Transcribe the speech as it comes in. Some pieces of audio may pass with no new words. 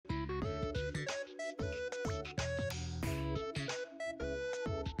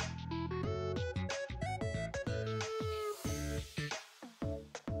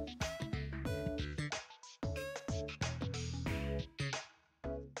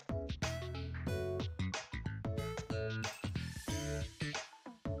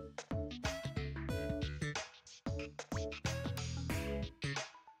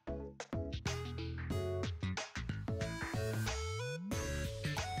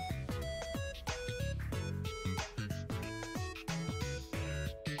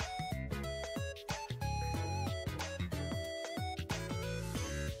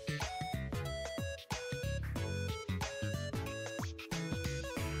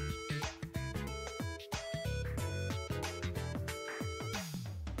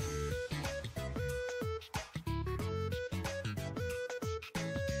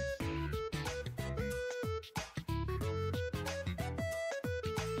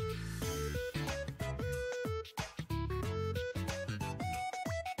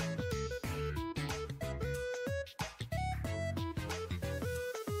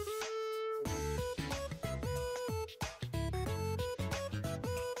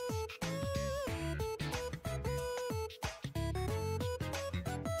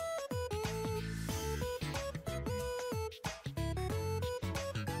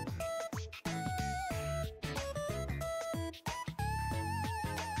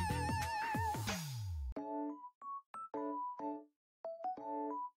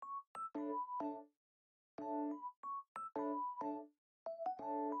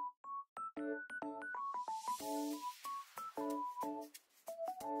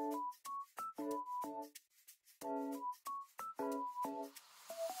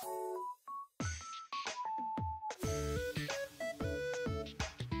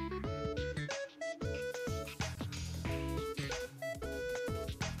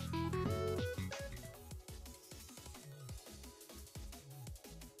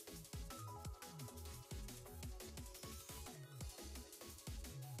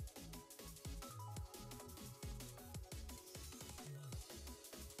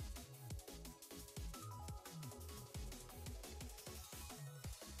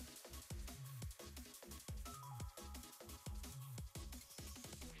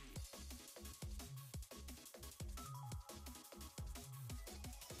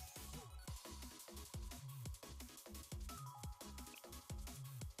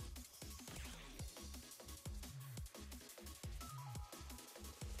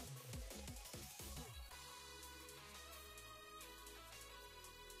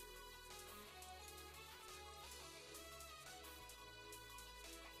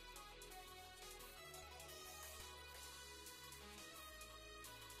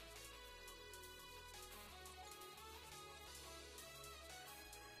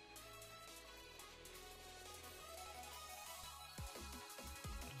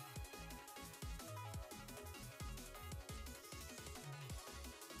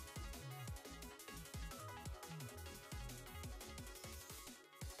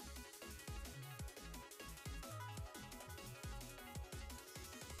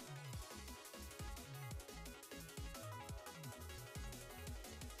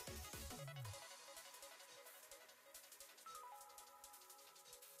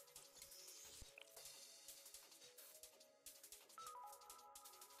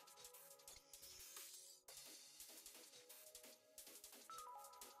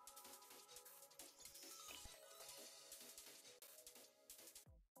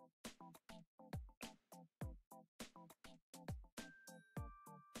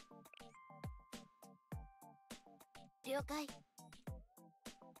Okay,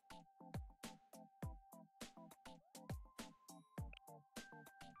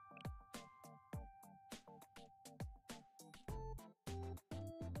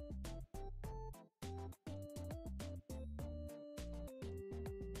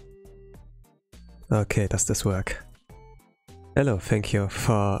 does this work? Hello, thank you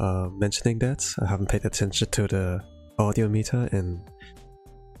for mentioning that. I haven't paid attention to the audio meter in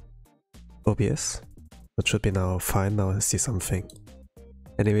OBS. It should be now fine, now I see something.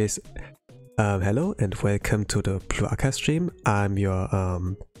 Anyways, hello and welcome to the Blue Archive stream. I'm your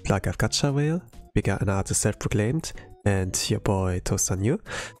Blue Archive Gacha whale, an artist self-proclaimed, and your boy Toastanyu.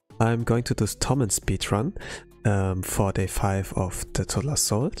 I'm going to do Torment Speedrun for day 5 of the Total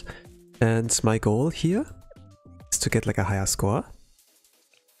Assault. And my goal here is to get like a higher score,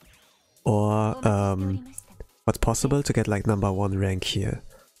 or what's possible to get like #1 rank here.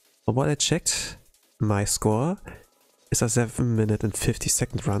 From what I checked, my score is a 7 minute and 50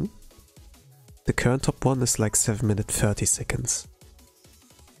 second run. The current top one is like 7 minute 30 seconds.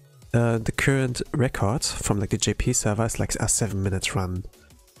 The current record from like the JP server is like a 7 minute run.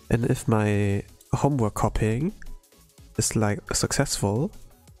 And if my homework copying is like successful,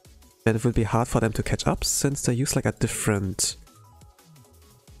 then it will be hard for them to catch up, since they use like a different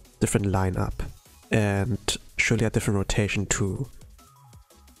lineup and surely a different rotation too.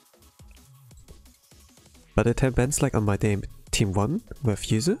 But it depends like on my team 1 with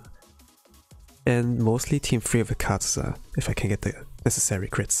Yuzu and mostly team 3 with Katsusa, if I can get the necessary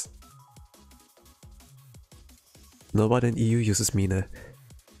crits. Nobody in EU uses Mine.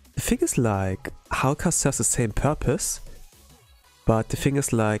 The thing is like, Haruka serves the same purpose, but the thing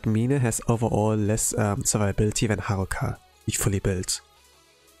is like, Mine has overall less survivability than Haruka, fully built.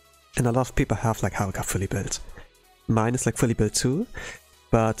 And a lot of people have like Haruka fully built. Mine is like fully built too,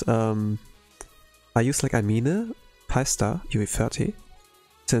 but I use like Amine, 5-star, UE30,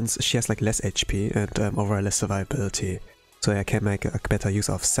 since she has like less HP and overall less survivability, so I can make a better use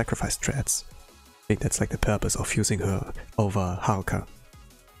of sacrifice threads. I think that's like the purpose of using her over Haruka.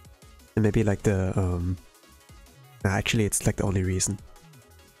 And maybe like the actually it's like the only reason.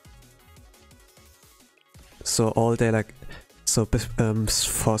 So all they like, so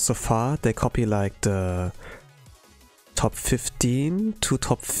for so far they copy like the top 15 to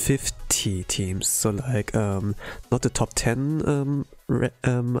top 50 teams, so like not the top 10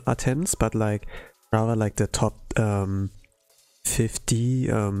 attempts, but like rather like the top 50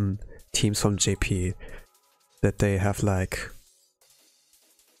 teams from JP, that they have like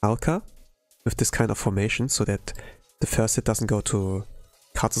Haruka with this kind of formation, so that the first hit doesn't go to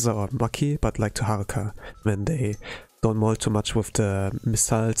Katsusa or Maki, but like to Haruka, when they don't mold too much with the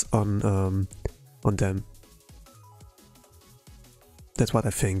missiles on them. That's what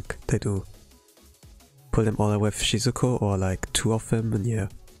I think they do. Pull them all with Shizuko or like 2 of them, and yeah.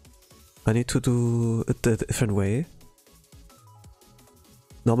 I need to do it a different way.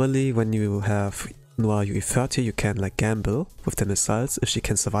 Normally when you have Noir UE30 you can like gamble with the missiles if she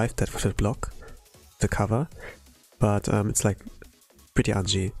can survive that with the block, the cover, but it's like pretty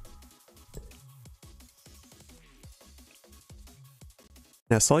RNG.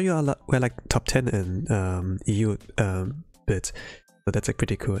 I saw you were like top 10 in EU bit, so that's like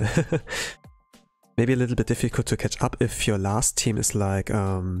pretty cool. Maybe a little bit difficult to catch up if your last team is like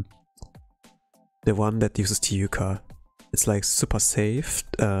the one that uses Tiyuka. It's like super safe,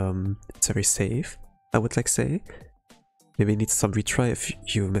 it's very safe, I would like say. Maybe it needs some retry if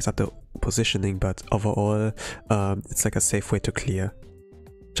you mess up the positioning, but overall it's like a safe way to clear,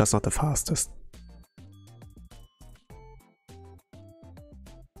 just not the fastest.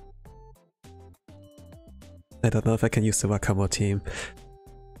 I don't know if I can use the Wakamo team.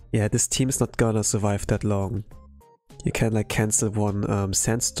 Yeah, this team is not gonna survive that long. You can like cancel one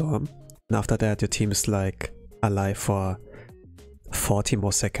sandstorm, and after that your team is like alive for 40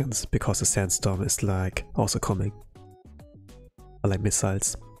 more seconds, because the sandstorm is like also coming. Or like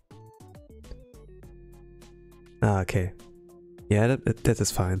missiles. Ah, okay. Yeah, that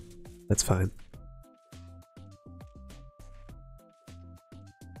is fine. That's fine.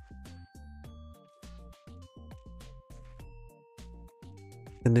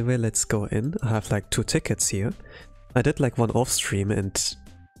 Anyway, let's go in. I have like 2 tickets here. I did like one off stream and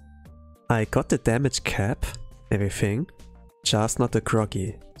I got the damage cap, everything, just not the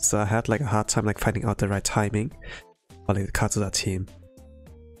groggy. So I had like a hard time like finding out the right timing for like the Katsusa team.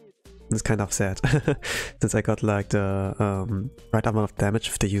 It's kind of sad, since I got like the right amount of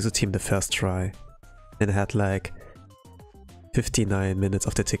damage with the user team the first try, and I had like 59 minutes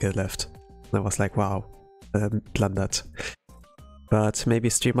of the ticket left. And I was like, wow, blundered. But maybe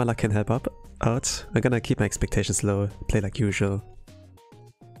Streamer can help up out. I'm gonna keep my expectations low, play like usual.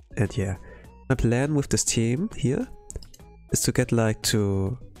 And yeah, my plan with this team here is to get like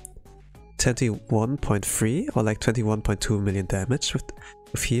to 21.3 or like 21.2 million damage with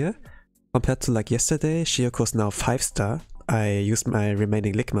here. Compared to like yesterday, Shioko's now 5-star. I used my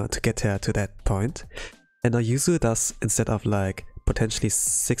remaining Ligma to get her to that point. And now Yuzu does, instead of like potentially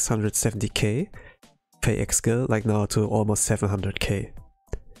 670k per X skill, like now to almost 700k.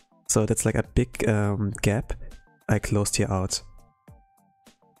 So that's like a big gap I closed here out.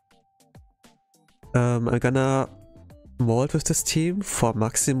 I'm gonna mold with this team for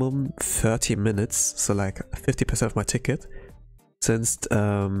maximum 30 minutes, so like 50% of my ticket, since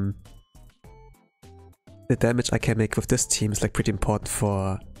the damage I can make with this team is like pretty important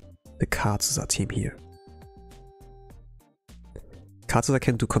for the Katsuza team here. Katsuza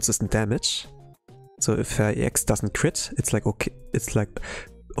can do consistent damage, so if her EX doesn't crit, it's like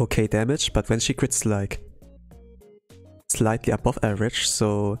okay damage, but when she crits like slightly above average,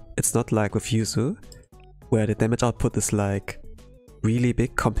 so it's not like with Yuzu, where the damage output is like really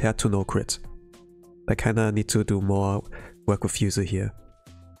big compared to no crit. I kinda need to do more work with Yuzu here.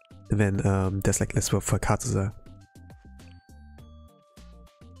 And then there's like less work for Katsuza.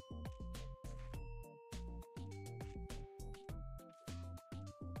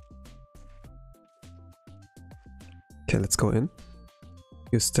 Okay, let's go in.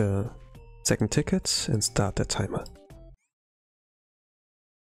 Use the second ticket and start the timer.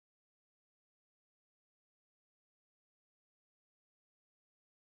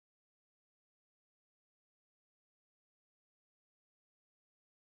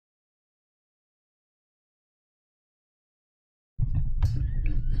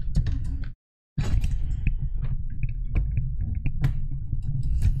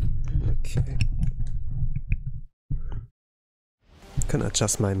 Okay. Can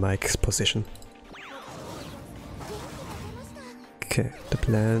adjust my mic position. Okay, the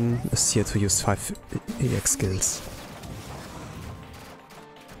plan is here to use 5 EX skills.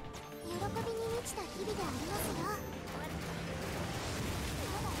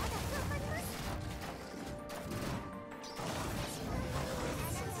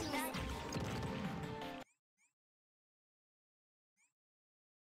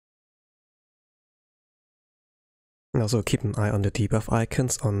 And also keep an eye on the debuff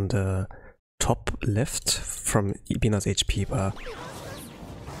icons on the top left from Binah's HP bar.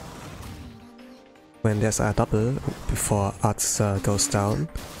 When there's a double before Arts goes down,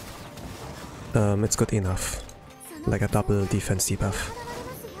 it's good enough. Like a double defense debuff.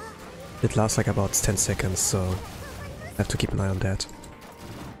 It lasts like about 10 seconds, so I have to keep an eye on that.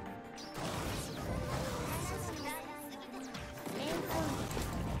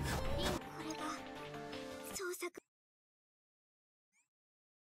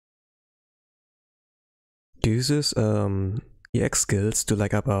 Uses EX skills do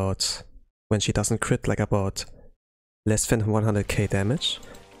like about, when she doesn't crit, like about less than 100k damage.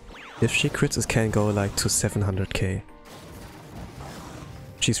 If she crits, it can go like to 700k.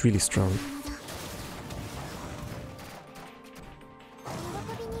 She's really strong.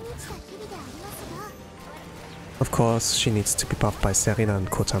 Of course, she needs to be buffed by Serena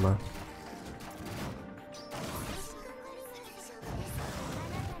and Kotama.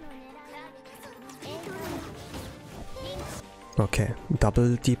 Okay,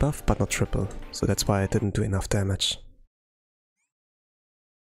 double debuff, but not triple, so that's why I didn't do enough damage.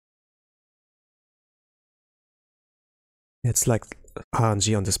 It's like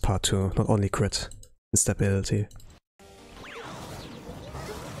RNG on this part too, not only crit, instability.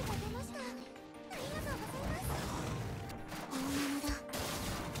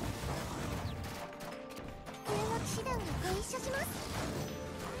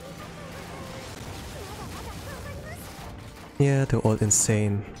 Yeah, they're all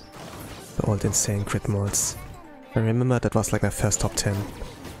insane. They're all insane crit molds. I remember that was like my first top 10,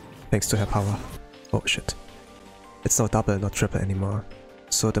 thanks to her power. Oh shit. It's not double, not triple anymore.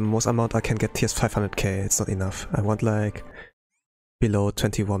 So the most amount I can get here is 500k, it's not enough. I want like below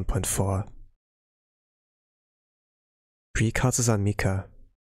 21.4. Pre-Katsuza and Mika.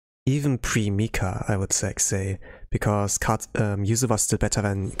 Even pre-Mika, I would say, because Yuzu was still better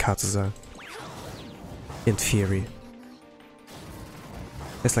than Katsuza. In theory.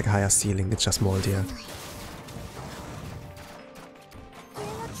 It's like a higher ceiling, it's just moldier.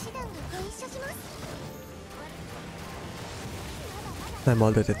 I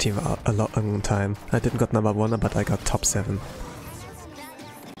molded the team a long time. I didn't got number 1, but I got top 7.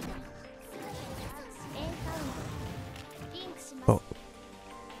 Oh.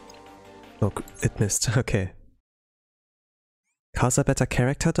 Oh, it missed. Okay. Kaz a better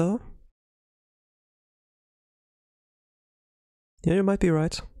character though? Yeah, you might be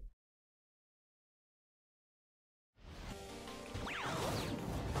right.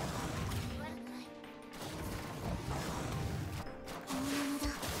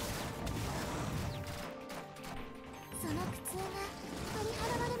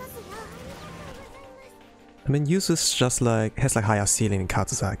 I mean, Yuzu's just like, has like higher ceiling than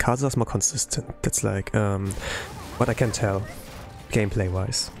Kazusa. Kazusa's more consistent. That's like, what I can tell,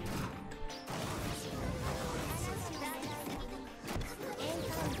 gameplay-wise.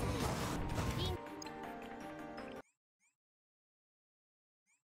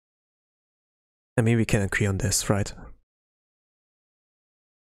 I mean, we can agree on this, right?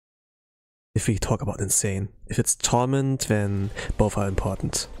 If we talk about insane. If it's Torment, then both are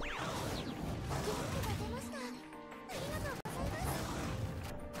important.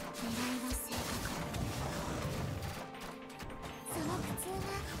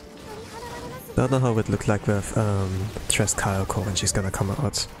 I don't know how it would look like with Tres Kyoko when she's gonna come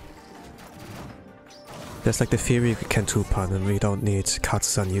out. There's like the theory we can two-pan and we don't need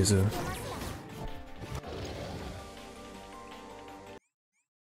Katsusa and Yuzu.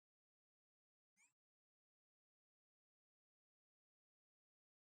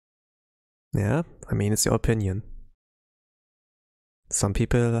 Yeah, I mean, it's your opinion. Some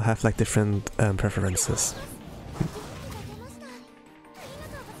people have like different preferences.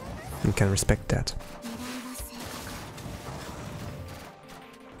 You can respect that.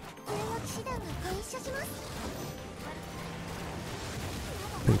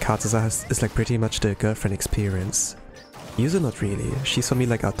 And Katsusa is like pretty much the girlfriend experience. Yuzu not really, she's for me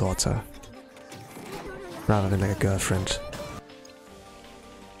like a daughter. Rather than like a girlfriend.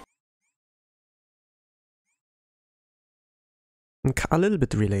 And a little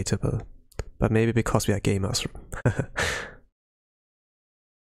bit relatable. But maybe because we are gamers.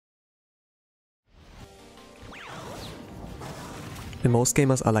 And most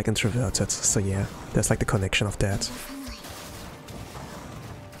gamers are like introverted, so yeah, there's like the connection of that.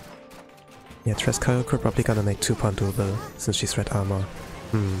 Yeah, Tres Kyoko probably gonna make 2-pan double, since she's red armor.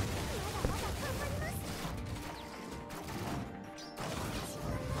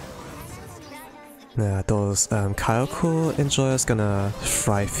 Yeah, those Kyoko enjoyers gonna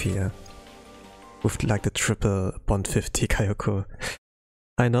thrive here. With like the triple bond 50 Kyoko.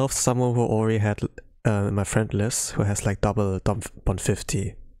 I know of someone who already had my friend list who has like double bond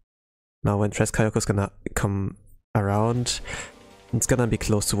 50. Now when Tres Kyoko's gonna come around, it's gonna be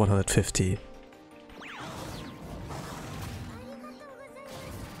close to 150.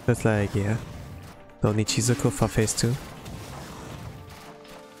 It's like, yeah. Don't need Shizuko for phase 2.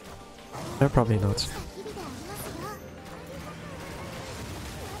 No, probably not.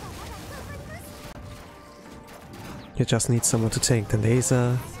 You just need someone to tank the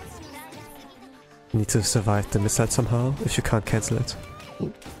laser. You need to survive the missile somehow, if you can't cancel it.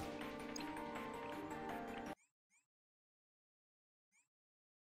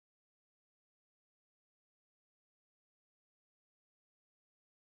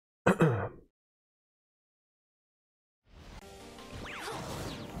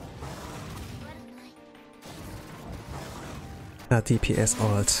 DPS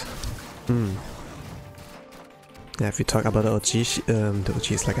alt. Yeah, if we talk about the OG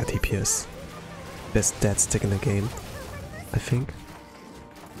is like a DPS. Best dead stick in the game, I think.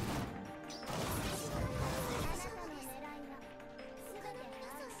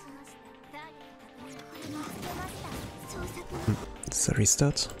 It's a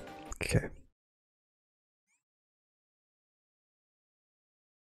restart. Okay.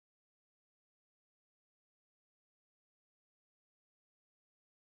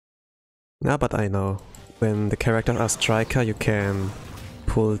 Yeah, but I know. When the characters are striker, you can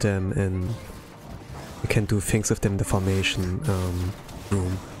pull them in. You can do things with them in the formation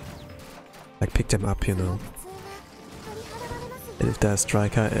room. Like pick them up, you know. And if they're a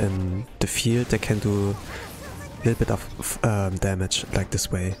striker in the field, they can do a little bit of damage, like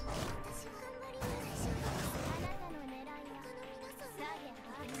this way.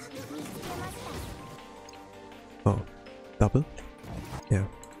 Oh, double? Yeah,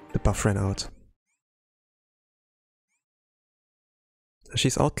 the buff ran out.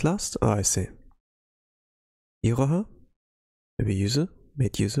 She's outclassed? Oh, I see. Iroha? Maybe Yuzu?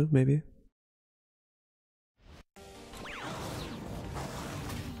 Made Yuzu, maybe?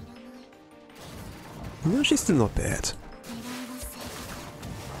 No, she's still not bad.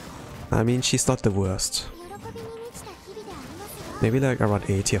 I mean, she's not the worst. Maybe like around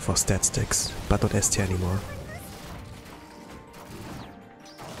A tier for stat sticks, but not S tier anymore.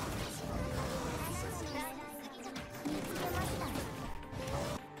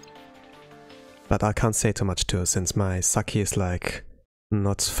 But I can't say too much too, since my Saki is like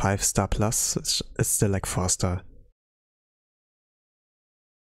not 5-star plus, it's still like 4-star.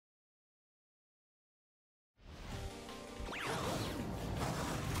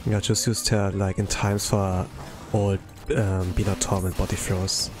 I just used her like in times for all Binah Torment body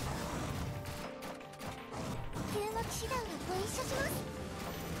throws.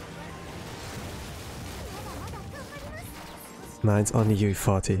 Mine's only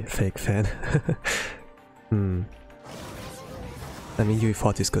UE40, fake fan. I mean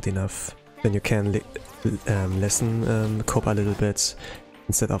UE40 is good enough. Then you can lessen Cope a little bit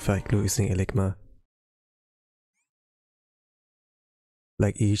instead of like losing Eligma.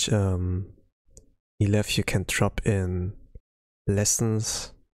 Like each E-Lev you can drop in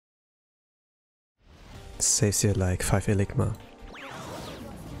lessons. Saves you like 5 Eligma.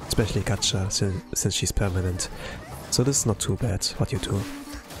 Especially Gacha, since she's permanent. So this is not too bad what you do.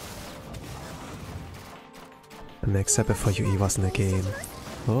 And next step before you wasn't again.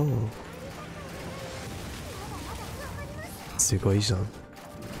 Oh. Sugoi-jan.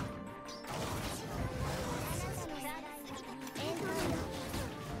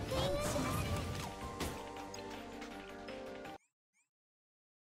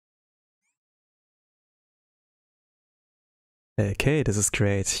 Okay, this is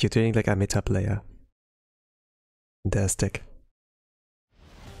great. You're doing like a meta player. Fantastic.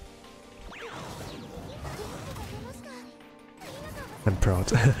 I'm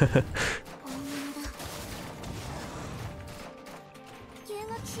proud. I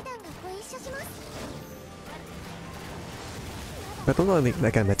don't know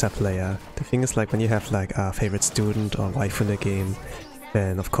like a meta player. The thing is like when you have like a favorite student or wife in the game,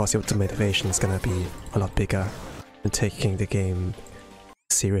 then of course your motivation is gonna be a lot bigger than taking the game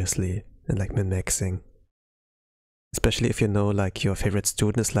seriously and like min-maxing. Especially if you know like your favorite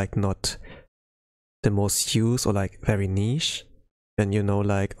student is like not the most used or like very niche, then you know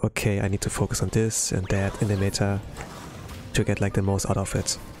like, okay, I need to focus on this and that in the meta to get like the most out of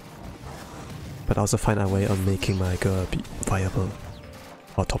it. But also find a way on making my girl be viable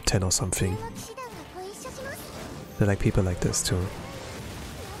or top 10 or something. There are like people like this too.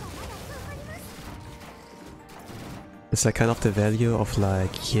 It's like kind of the value of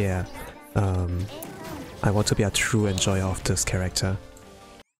like, yeah, I want to be a true enjoyer of this character.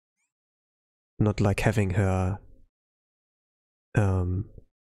 Not like having her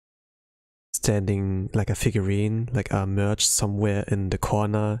standing like a figurine, like a merch somewhere in the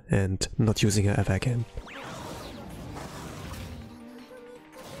corner and not using her ever again.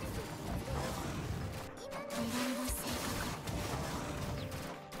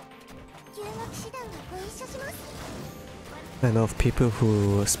 I know of people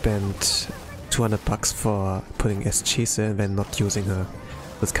who spend 200 bucks for putting SGs in and then not using her.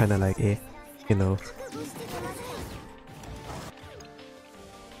 It's kinda like, eh, you know.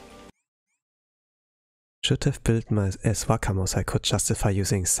 Should have built my S Wakamo so I could justify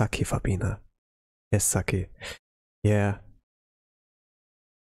using Saki for Binah. Yes, Saki. Yeah.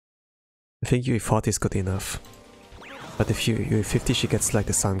 I think UE40 is good enough. But if you UE50 she gets like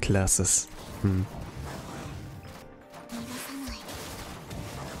the sunglasses.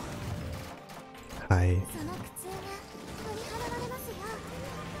 Hi.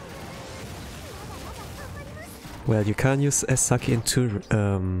 Well, you can use Saki in 2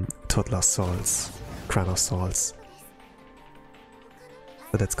 Toddler Souls, Crown of Souls.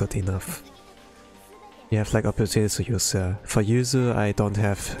 So that's good enough. You have like opportunities to use her. For Yuzu, I don't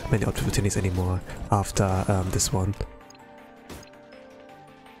have many opportunities anymore after this one.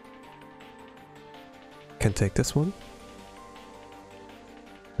 Can take this one.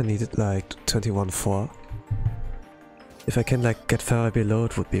 I needed like 21.4. If I can like get further below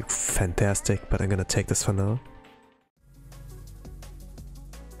it would be fantastic, but I'm gonna take this for now.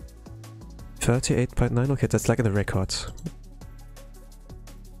 38.9, okay, that's like in the record.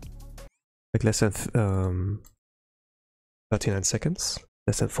 Like less than 39 seconds,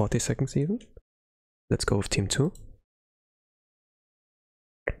 less than 40 seconds even. Let's go with team 2.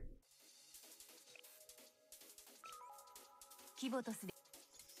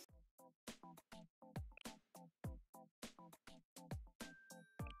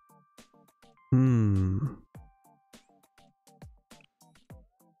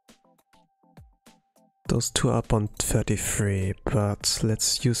 Those two are up on 33, but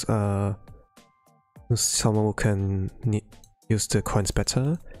let's use someone who can use the coins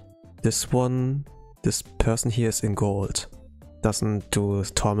better. This person here is in gold. Doesn't do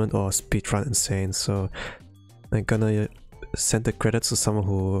Torment or Speedrun Insane, so I'm gonna send the credits to someone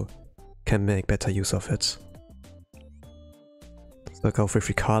who can make better use of it. So I go with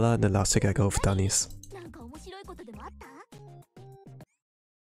Ricala, and the last tick I go with Dunnies.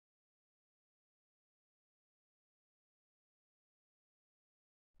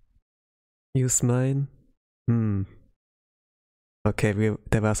 Use mine? Okay,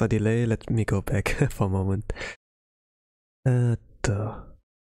 there was a delay, let me go back for a moment.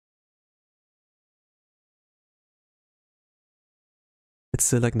 It's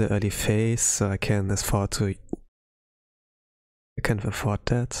still like in the early phase, so I can afford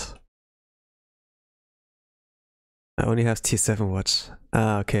that. I only have T7 watch.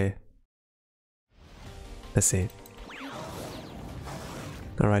 Ah, okay. Let's see.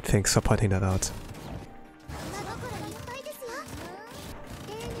 Alright, thanks for pointing that out.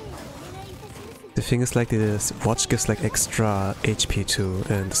 The thing is, like, this watch gives like extra HP too,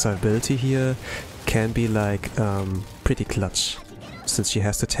 and the survivability here can be like pretty clutch, since she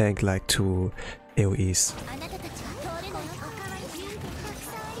has to tank like 2 AoEs.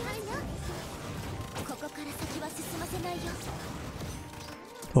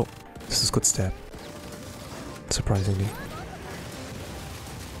 Oh, this is good stab. Surprisingly.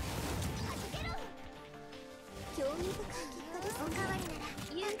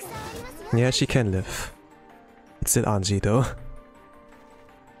 Yeah, she can live. It's still RNG though.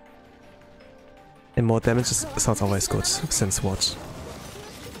 And more damage sounds always good, since watch.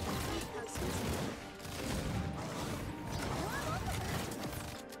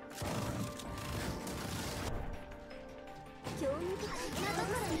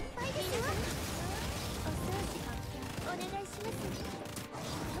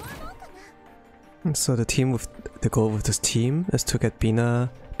 So the goal with this team is to get Binah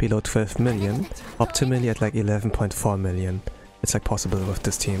below 12 million, optimally at like 11.4 million. It's like possible with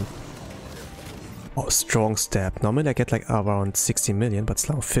this team. Oh, strong stab. Normally I get like around 60 million, but it's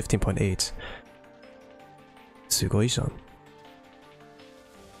now 15.8. Sugoi-san.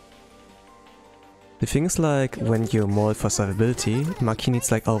 The thing is, like, when you mold for survivability, Maki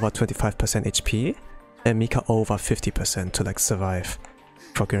needs like over 25% HP and Mika over 50% to like survive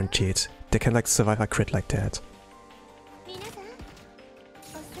for guaranteed. They can like survive a crit like that.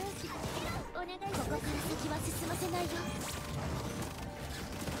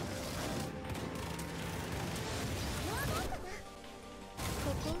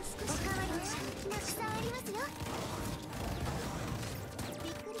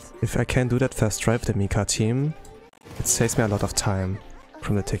 If I can do that first try with the Mika team, it saves me a lot of time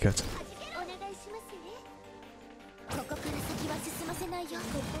from the ticket.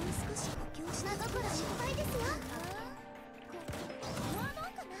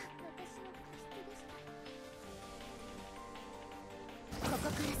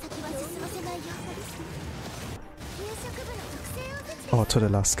 Oh, to the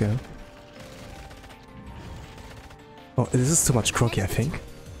last skill. Oh, this is too much groggy, I think.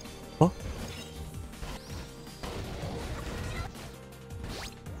 Oh.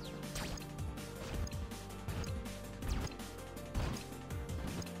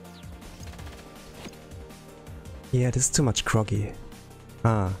 Yeah, this is too much groggy.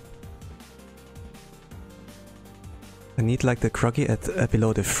 Ah. I need like the groggy at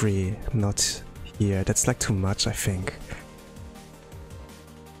below the 3, not here. That's like too much, I think.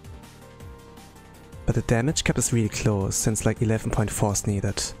 But the damage cap is really close, since like 11.4 is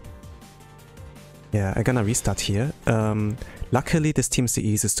needed. Yeah, I'm gonna restart here. Luckily this team is the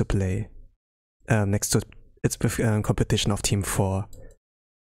easiest to play. Next to it's with competition of team 4.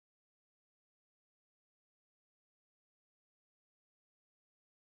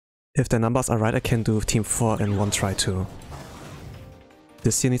 If the numbers are right, I can do team 4 in one try too.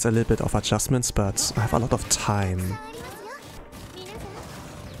 This here needs a little bit of adjustments, but I have a lot of time.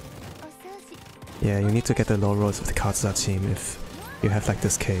 Yeah, you need to get the low rolls with the Katsuda team if you have like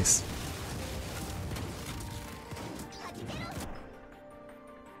this case.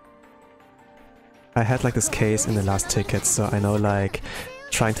 I had like this case in the last ticket, so I know like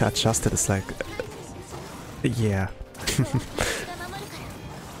trying to adjust it is like... yeah.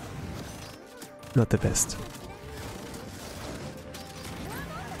 Not the best.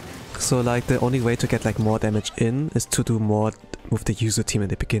 So like the only way to get like more damage in is to do more with the user team in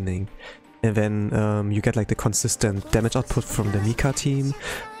the beginning. And then you get like the consistent damage output from the Mika team,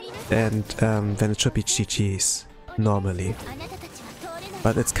 and then it should be GG's normally.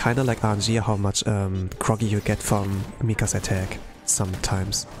 But it's kinda like RNG how much groggy you get from Mika's attack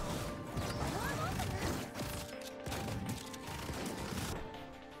sometimes.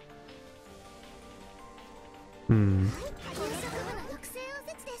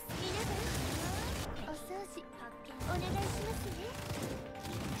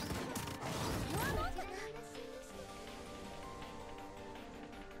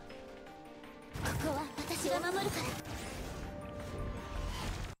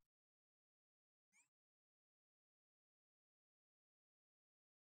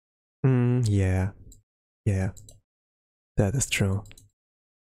 Yeah, that is true.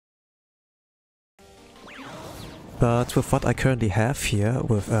 But with what I currently have here,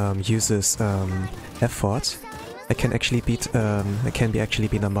 with users effort, I can actually beat actually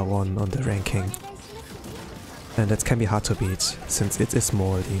be number 1 on the ranking. And that can be hard to beat, since it is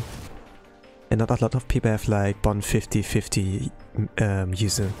moldy. And not a lot of people have like 150-50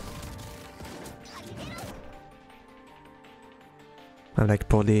 user. I'm like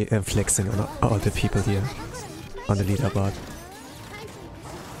probably flexing on all the people here on the leaderboard.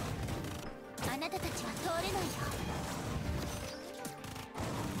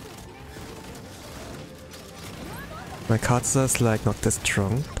 My cards are like not that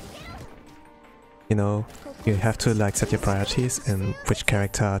strong. You know, you have to like set your priorities and which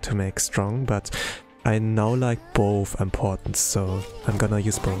character to make strong, but I now like both important, so I'm gonna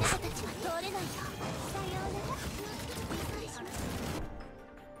use both.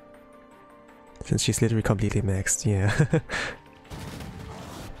 Since she's literally completely maxed, yeah.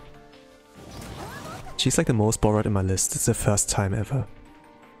 She's like the most borrowed in my list. It's the first time ever.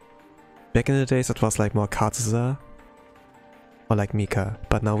 Back in the days it was like more Kartasa or like Mika,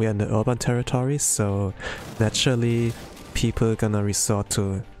 but now we are in the urban territory, so naturally people gonna resort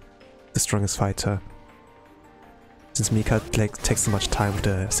to the strongest fighter. Since Mika like takes so much time with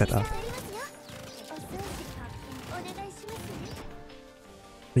the setup.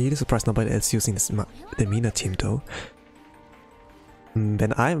 I'm really surprised nobody else using this the Mina team though.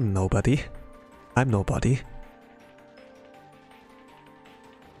 Then I'm nobody. I'm nobody.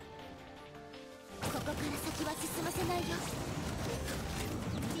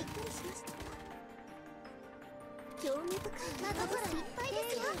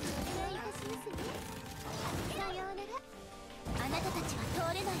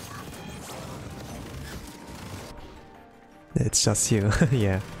 It's just you,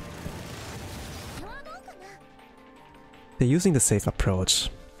 yeah. They're using the safe approach.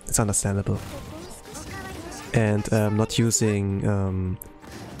 It's understandable. And not using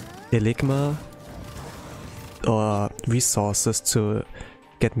Eligma or resources to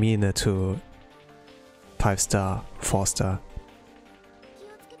get Mina to 5-star, 4-star.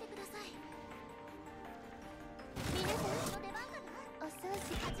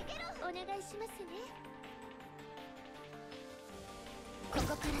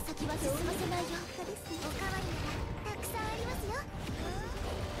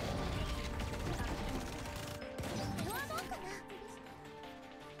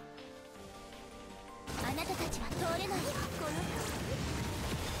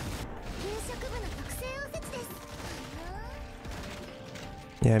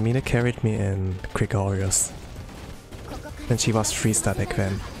 Yeah, Mina carried me in Gregorius. And she was 3-star back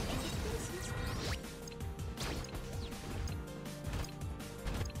then.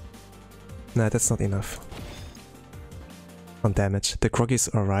 Nah, that's not enough. On damage. The Groggy's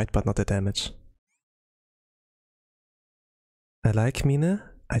alright, but not the damage. I like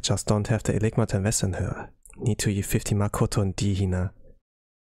Mina, I just don't have the Eligma to invest in her. Need to use 50 Makoto and D Hina.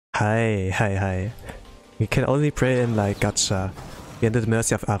 Hi. We can only pray in like gacha. We're under the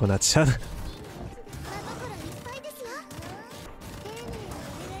mercy of Arunachan.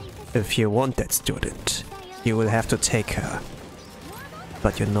 If you want that student, you will have to take her.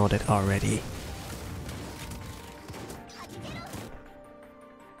 But you know that already.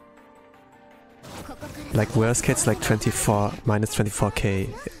 Like worst case, like minus 24k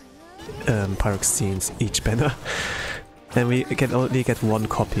pyroxenes each banner. And we can only get one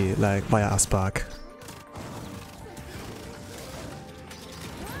copy, like via Aspark.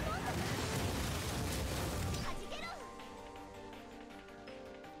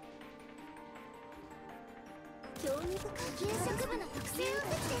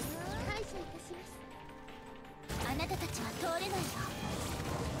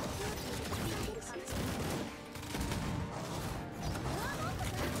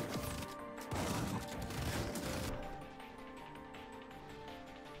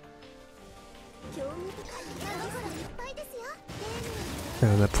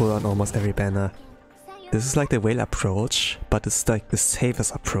 And I pull on almost every banner. This is like the whale approach, but it's like the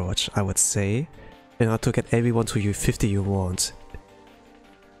safest approach, I would say, in order to get everyone to you 50 you want.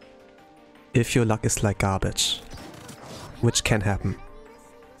 If your luck is like garbage, which can happen.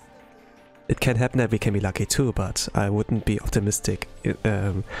 It can happen that we can be lucky too, but I wouldn't be optimistic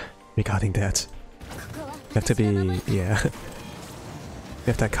regarding that. You have to be, yeah. You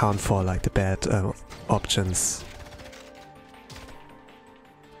have to account for like the bad options.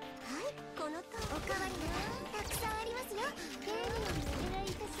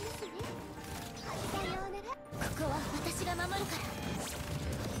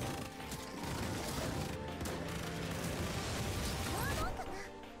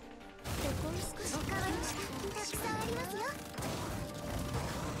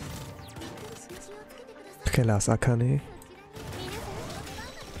 Okay, last Akane.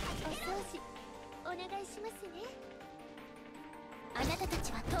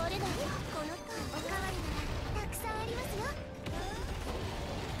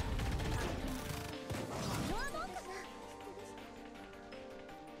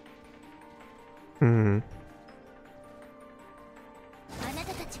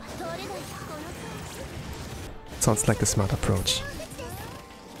 Sounds like the smart approach.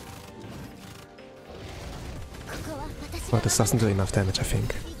 But this doesn't do enough damage, I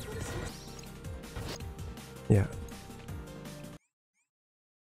think. Yeah.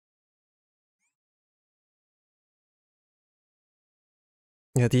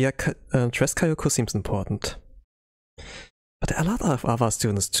 Yeah, the Dress Kayoko seems important. But there are a lot of other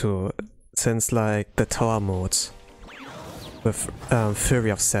students too, since like the tower mode with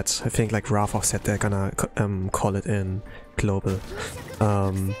Fury Offset, I think like Wrath Offset they're gonna call it in global.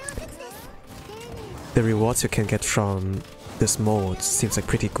 The rewards you can get from this mode seems like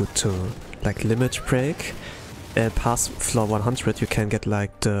pretty good too. Like Limit Break, and past floor 100 you can get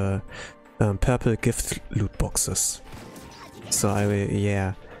like the purple gift loot boxes. So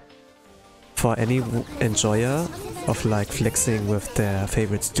yeah, for any enjoyer of like flexing with their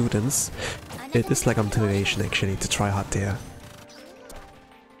favorite students, it is like a motivation actually to try hard there.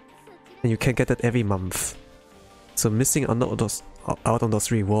 And you can get that every month. So missing out on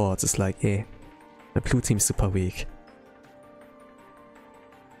those rewards is like, eh, the blue team's super weak.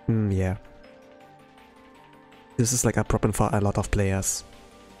 Yeah. This is like a problem for a lot of players.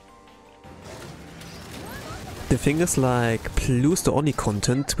 The thing is like, blue's the only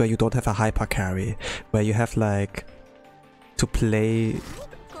content where you don't have a hyper carry, where you have like to play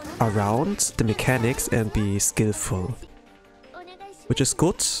around the mechanics and be skillful. Which is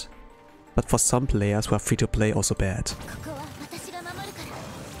good, but for some players who are free to play also bad.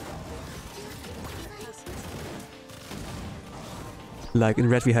 Like in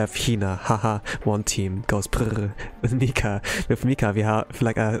red we have Hina, haha, one team goes brrr. With Mika we have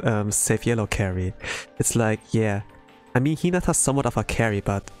like a safe yellow carry. It's like, yeah, I mean Hina has somewhat of a carry,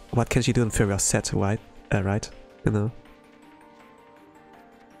 but what can she do in Fury Set, right? Right? You know?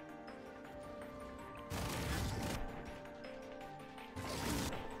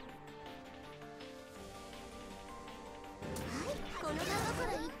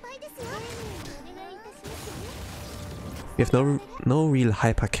 We have no real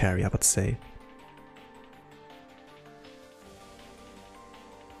hyper carry, I would say.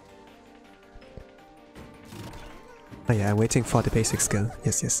 Oh yeah, I'm waiting for the basic skill.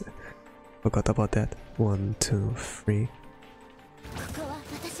 Yes. Forgot about that. 1, 2, 3.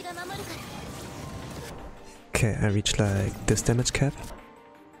 Okay, I reached like this damage cap.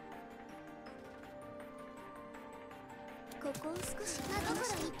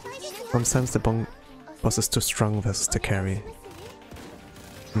 Sometimes the boss is too strong versus the carry.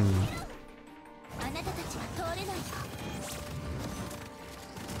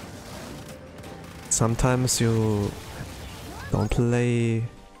 Sometimes you don't play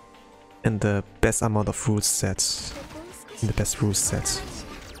in the best amount of rule sets, in the best rule sets.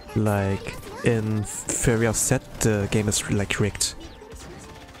 Like in Fury of Set, the game is like rigged.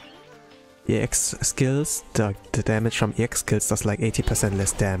 EX skills, the damage from EX skills does like 80%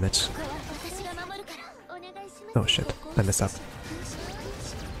 less damage. Oh shit, I messed up.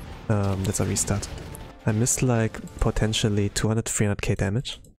 That's a restart. I missed like potentially 200-300k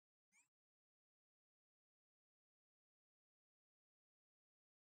damage.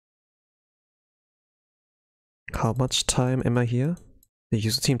 How much time am I here? The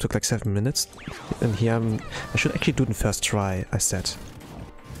user team took like 7 minutes. And here I should actually do it in first try, I said.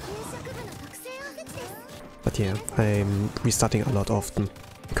 But yeah, I'm restarting a lot often.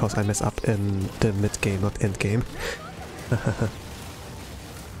 Because I mess up in the mid game, not end game.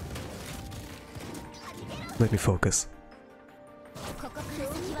 Let me focus.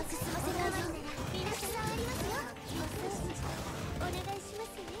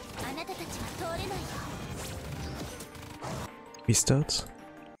 Restart?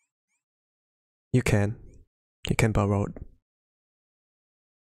 You can borrow it.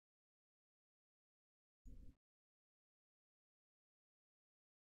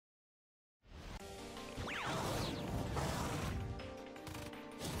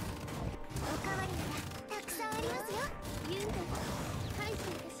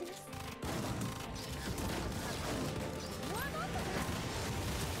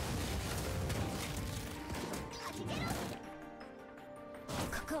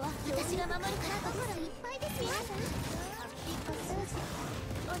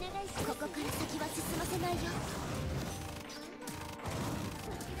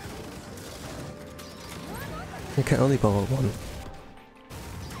 You can only borrow one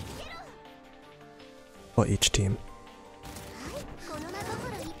for each team.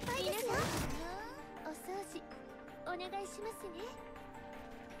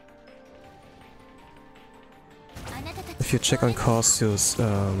 If you check on Corsu's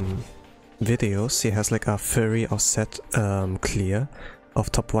videos, he has like a furry offset clear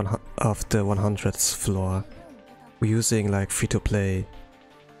of top one of the 100th floor using like free-to-play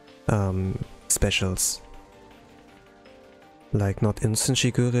specials. Like not instant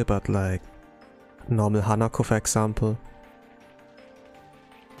Shigure, but like normal Hanako, for example.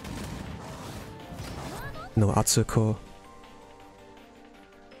 No Atsuko.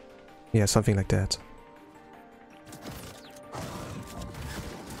 Yeah, something like that.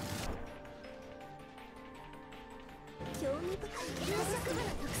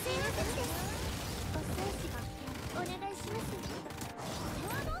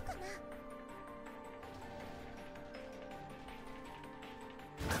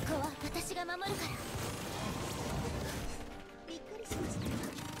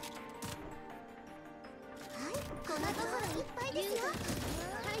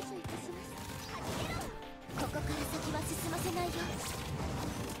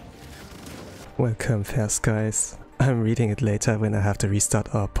 Welcome, fast guys. I'm reading it later when I have to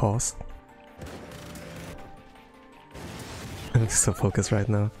restart or pause. I'm so focused right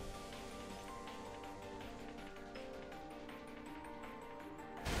now.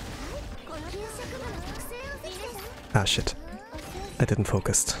 Ah shit. I didn't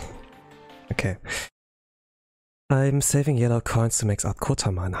focus. Okay. I'm saving yellow coins to max out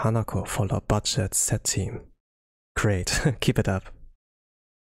Kotama and Hanako for low budget set team. Great, keep it up.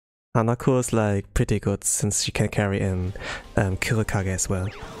 Hanako is like pretty good since she can carry in Kurikage as well.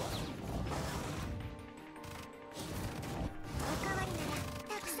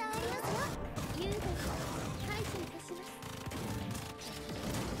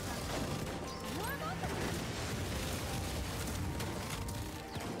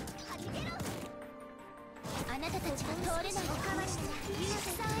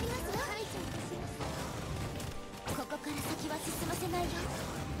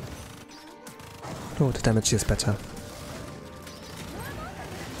 Oh, the damage is better.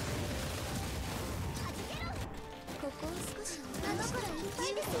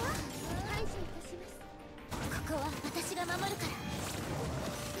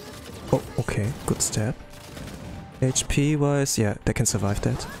 Oh, okay, good stab. HP wise, yeah, they can survive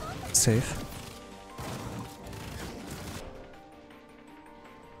that. Safe.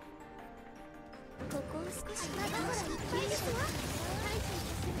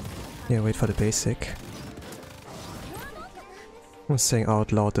 Yeah, wait for the basic. I'm saying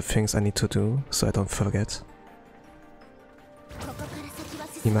out loud the things I need to do, so I don't forget.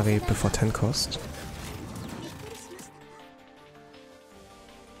 Himari before 10 cost.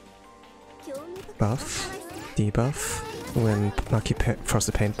 Buff, debuff, when Maki throws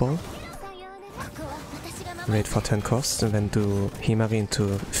the paintball. Wait for 10 cost, and then do Himari into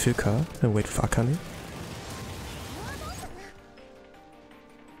Fuka, and wait for Akane.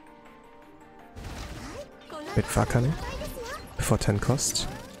 Wait for Akane before 10 cost.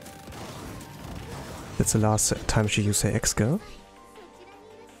 That's the last time she used her X skill.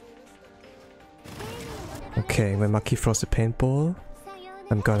 Okay, when Maki throws the paintball,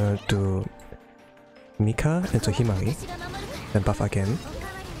 I'm gonna do Mika into Himari, then buff again.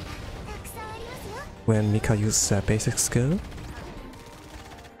 When Mika uses her basic skill,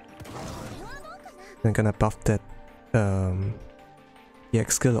 I'm gonna buff that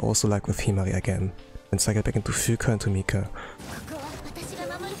EX skill also like with Himari again. And cycle back into Fuka and to Mika.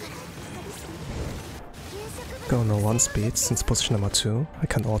 Go no 1 speed since position number 2. I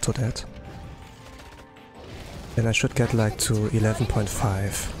can auto that. Then I should get like to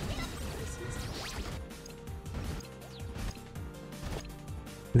 11.5.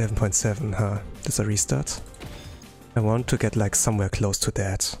 11.7, huh? That's a restart. I want to get like somewhere close to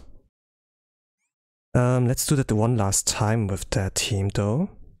that. Let's do that one last time with that team though.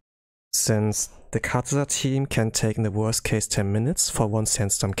 Since the Katsuza team can take in the worst case 10 minutes for 1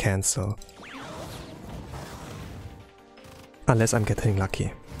 sandstorm cancel. Unless I'm getting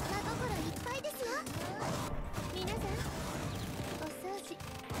lucky.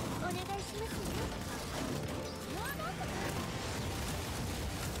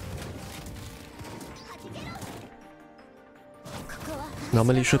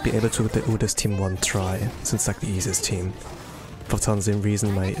 Normally you should be able to do this team 1 try, since it's like the easiest team. For some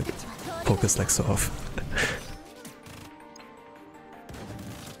reason my focus like so off.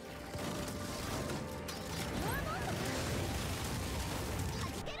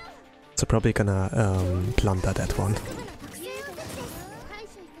 So probably gonna plunder that one.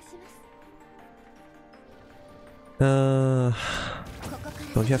 Don't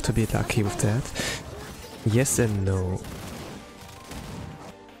you have to be lucky with that? Yes and no.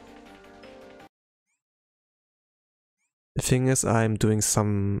 The thing is, I'm doing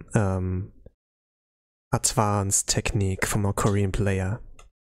some advanced technique from a Korean player.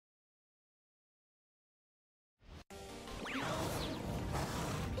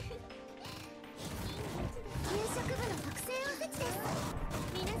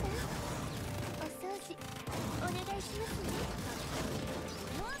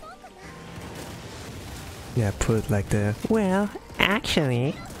 Yeah, put it like there. Well,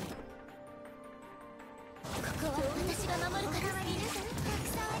 actually...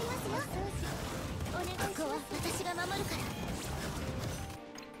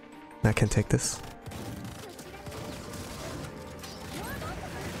 I can take this.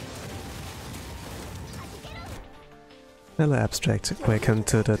 Hello Abstract, welcome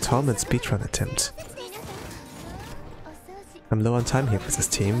to the Torment Speedrun attempt. I'm low on time here with this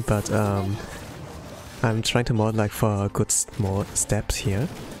team, but I'm trying to mod like for good small steps here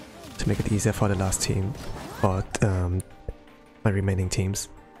to make it easier for the last team, or my remaining teams.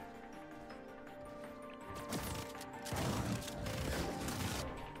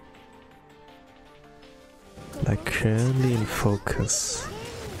 Like currently in focus.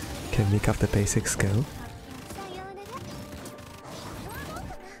 Can make up the basic skill.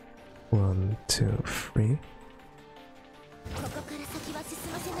 1, 2, 3.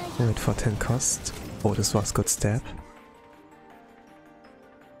 Wait for 10 cost. Oh, this was good step.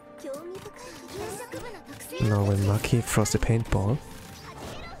 Now when Maki throws the paintball.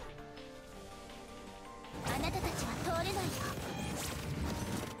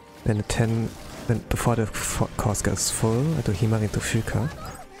 Then the 10, then before the cost goes full, I do Himari into Fuka.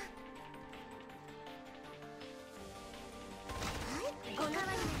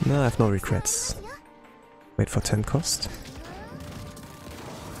 No, I have no regrets. Wait for 10 cost.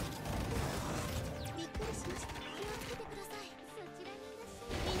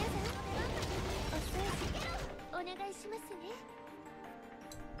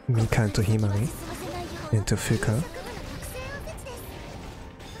 Mika into Himari, into Fuka.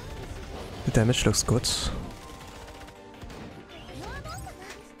 The damage looks good.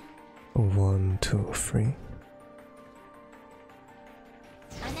 1, 2, 3.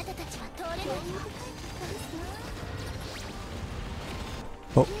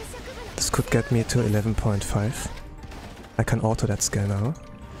 Oh, this could get me to 11.5. I can auto that skill now.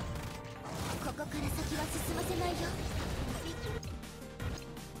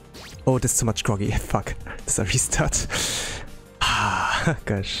 Oh, this is too much groggy. Fuck. This is a restart. Ah,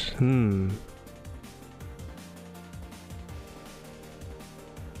 gosh.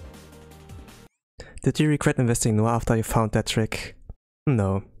 Did you regret investing Noah after you found that trick?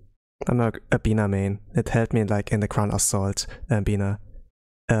 No. I'm not a Binah main. It helped me like in the Ground Assault Binah.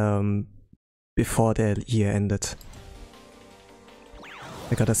 Before the year ended.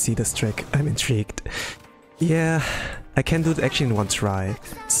 I gotta see this trick. I'm intrigued. Yeah, I can do it actually in one try.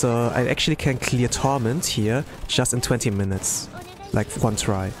 So I actually can clear Torment here just in 20 minutes. Like one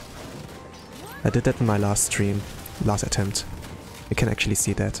try. I did that in my last stream, last attempt. You can actually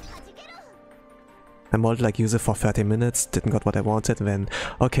see that. I modded like use it for 30 minutes, didn't got what I wanted, then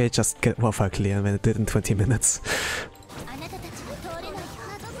okay, just get Warfare clear, and then it did in 20 minutes.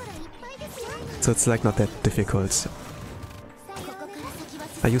 So it's like not that difficult.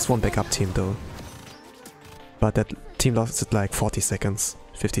 I used one backup team though. But that team lost it like 40 seconds,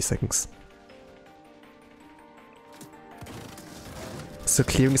 50 seconds. So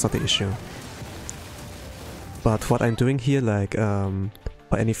clearing is not the issue. But what I'm doing here, like,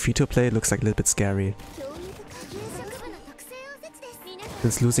 for any free-to-play, looks like a little bit scary.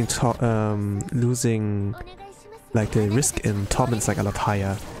 Since losing like the risk in Torment is like a lot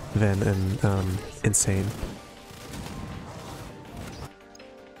higher than in Insane.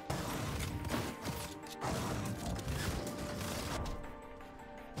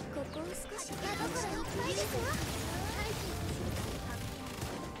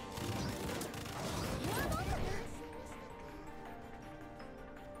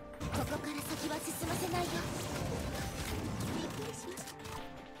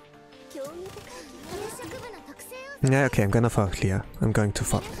 Yeah, okay, I'm gonna for clear. I'm going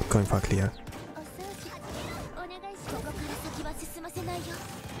for clear.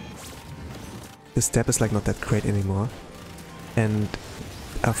 This step is like not that great anymore. And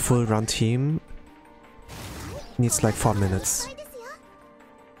a full run team needs like 4 minutes.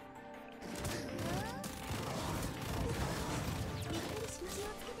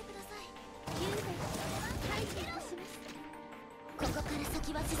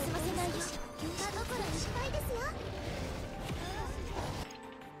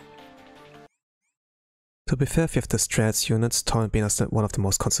 To be fair, if you have the strats units, Torment Binah's one of the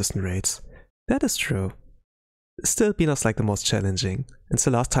most consistent raids. That is true. Still, Binah's like the most challenging. And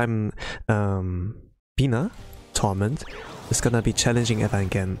so last time, Binah, Torment, is gonna be challenging ever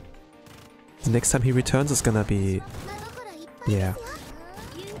again. The next time he returns is gonna be, yeah,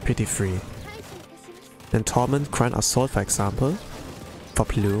 pretty free. In Torment, Grind Assault for example, for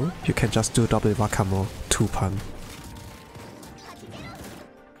blue, you can just do double Wakamo, 2-pun.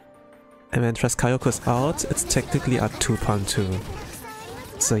 And when Kyatto is out, it's technically a 2-pun too.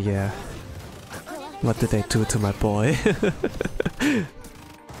 So yeah. What did they do to my boy?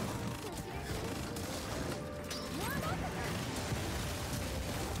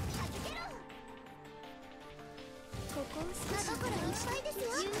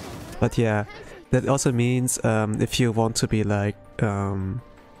 But yeah, that also means if you want to be like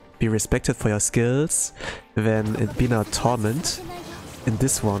be respected for your skills, then in Binah Torment, in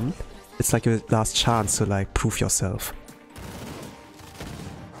this one, it's like your last chance to like prove yourself.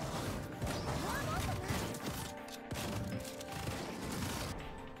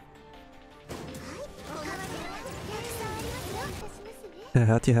 I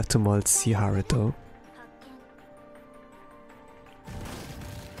heard you have to mold Sea Harriet though.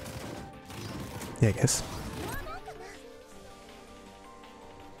 Yeah, I guess.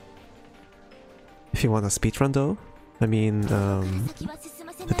 If you want a speedrun though, I mean,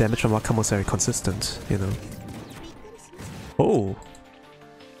 the damage from Wakamo is very consistent, you know. Oh!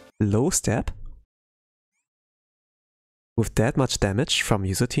 Low step? With that much damage from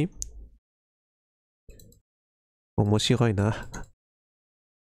user team? Omoshiroi na.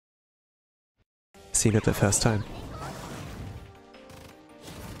 Seen it the first time.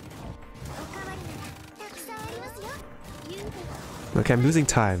 Okay, I'm losing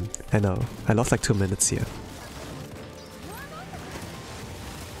time. I know. I lost like 2 minutes here.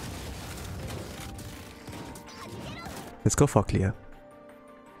 Let's go for clear.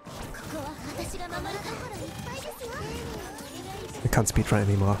 I can't speedrun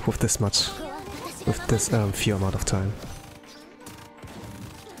anymore with this much, with this few amount of time.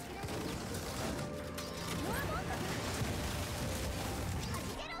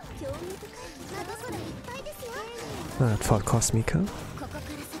 It fought Cosmica.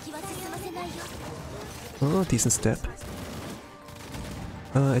 Oh, decent step.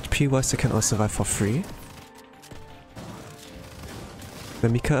 HP wise, they can also survive for free.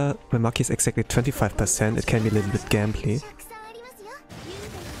 When Maki is exactly 25%, it can be a little bit gambly.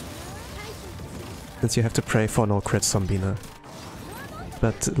 Since you have to pray for no crits from Binah.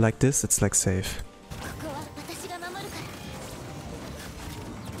 But like this, it's like safe.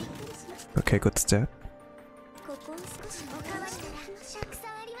 Okay, good step.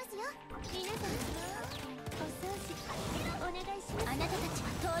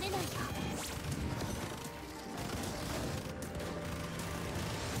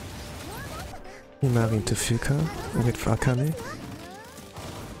 Himari into Fuka, wait for Akane.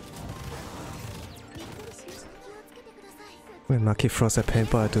 When Maki throws a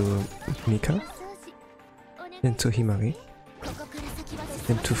paintball, I do Mika. Into Himari.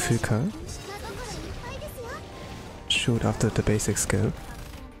 Into Fuka. Shoot after the basic skill.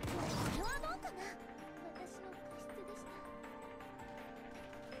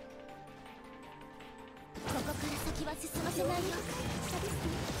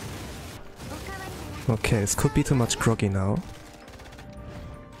 Okay, this could be too much groggy now.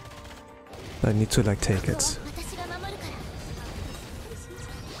 I need to like take it.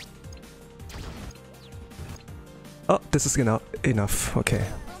 Oh, this is enough. Okay.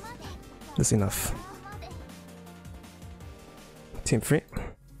 This is enough. Team 3.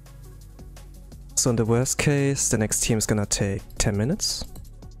 So in the worst case, the next team is gonna take 10 minutes.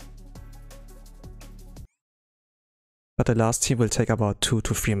 But the last team will take about 2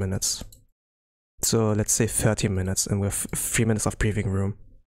 to 3 minutes. So let's say 30 minutes, and we have 3 minutes of breathing room.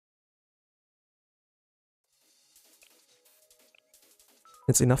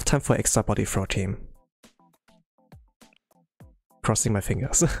 It's enough time for extra body throw team. Crossing my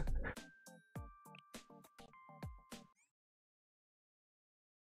fingers.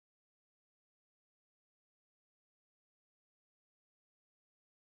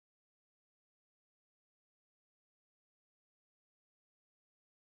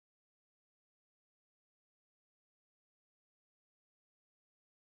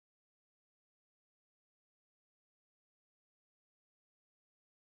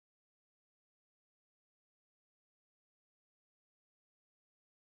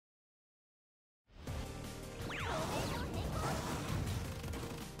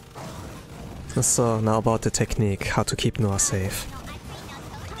 So now about the technique, how to keep Noah safe.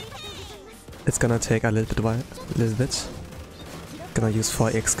 It's gonna take a little bit. Gonna use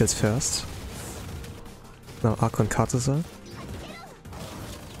 4x skills first. Now Archon Cartesa.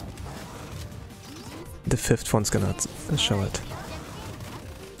 The fifth one's gonna show it.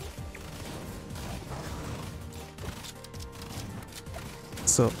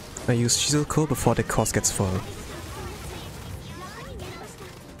 So I use Shizuko before the course gets full.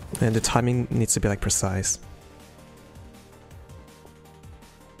 And the timing needs to be like precise.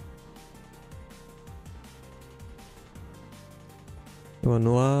 Well,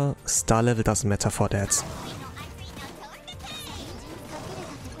 Noah, star level doesn't matter for that.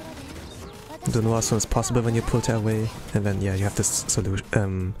 Do Noah as soon as possible when you pull her away, and then yeah, you have this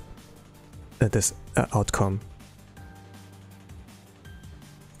solution, this outcome.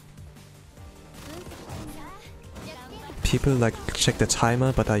 People like check the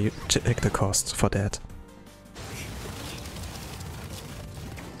timer, but I check the cost for that.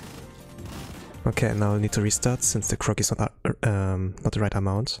 Okay, now I need to restart since the croc is not the right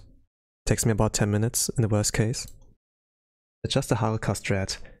amount. Takes me about 10 minutes in the worst case. Adjust the Haruka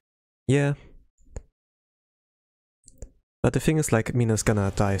strat. Yeah. But the thing is, like, Mina's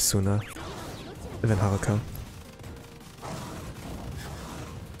gonna die sooner than Haruka.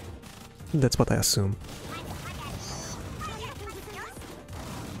 That's what I assume.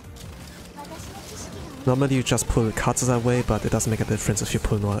 Normally you just pull Katsusa away, but it doesn't make a difference if you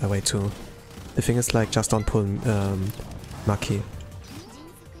pull Noah away too. The thing is, like, just don't pull Maki.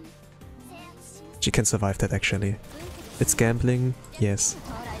 She can survive that actually. It's gambling, yes,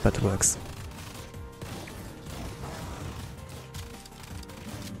 but it works.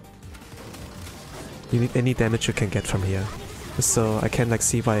 You need any damage you can get from here. So I can like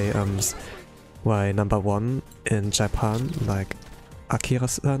see why number 1 in Japan, like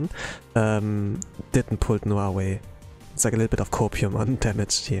Akira-san, didn't pull Noah away. It's like a little bit of copium on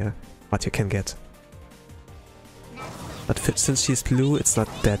damage here, what you can get. But since she's blue, it's not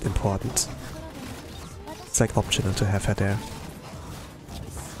that important. It's like optional to have her there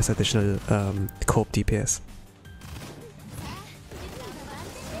as additional cope DPS.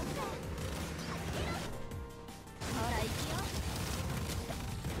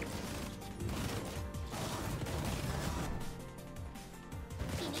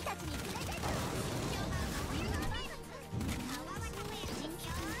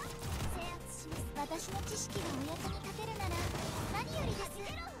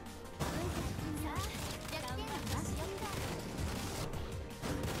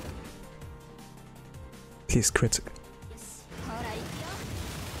 Please crit.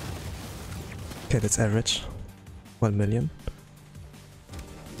 Okay, that's average. 1 million.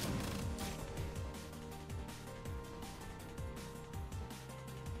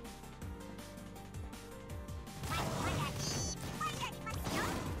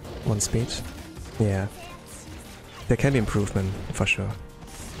 One speed. Yeah. There can be improvement, for sure.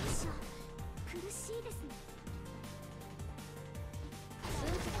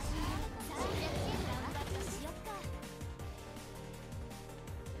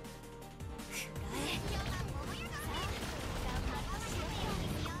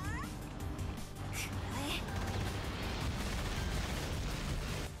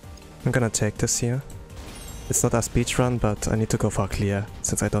 I'm gonna take this here. It's not a speedrun, but I need to go for a clear,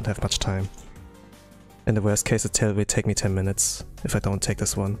 since I don't have much time. In the worst case, it will take me 10 minutes, if I don't take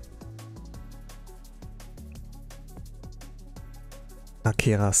this one.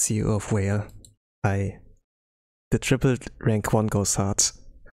 Akira, CEO of Whale. Hi. The triple rank 1 goes hard.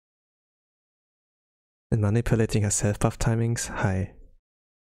 And manipulating her self-buff timings? Hi.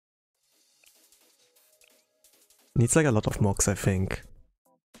 Needs like a lot of mocks, I think,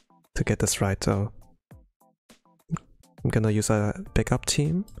 to get this right though. I'm gonna use a backup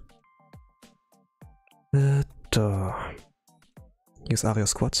team. Use Ario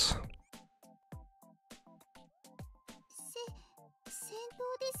squads.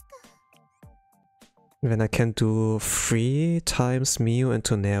 Then I can do 3 times Miu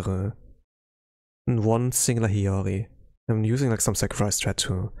into Nere. And 1 singular Hiyori. I'm using like some sacrifice strat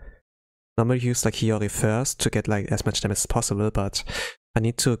too. Normally use like Hiyori first to get like as much damage as possible, but I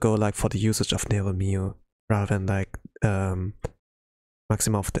need to go like for the usage of Nere Miu rather than like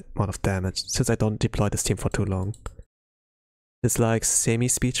maximum amount of damage, since I don't deploy this team for too long. It's like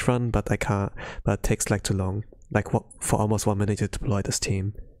semi-speedrun, but I can't, but it takes like too long. Like for almost 1 minute to deploy this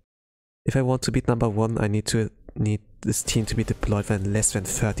team. If I want to beat number 1, I need this team to be deployed in less than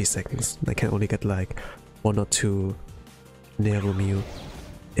 30 seconds. I can only get like 1 or 2 Nero Miu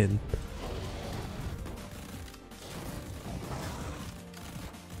in.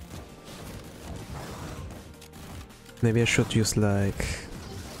 Maybe I should use like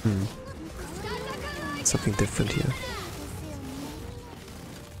something different here.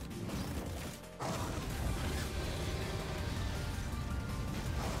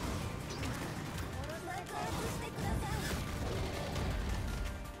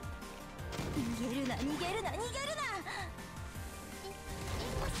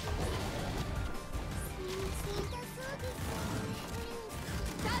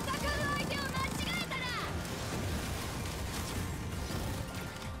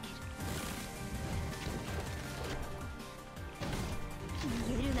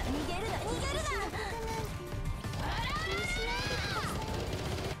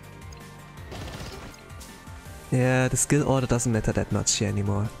 Yeah, the skill order doesn't matter that much here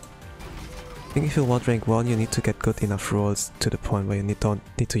anymore. I think if you want rank 1, you need to get good enough rolls to the point where you don't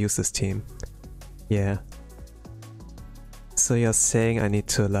need to use this team. Yeah. So you're saying I need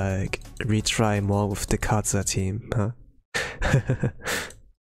to like retry more with the Katsa team, huh?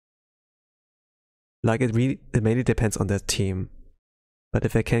 Like it mainly depends on the team. But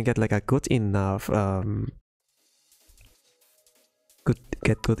if I can get like a good enough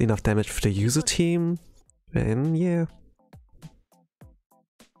get good enough damage for the user team, then yeah,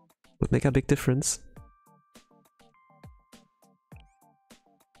 would make a big difference.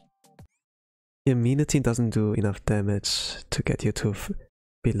 Your Mina team doesn't do enough damage to get you to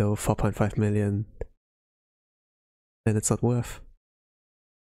below 4.5 million. Then it's not worth.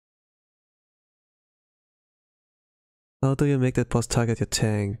 How do you make that boss target your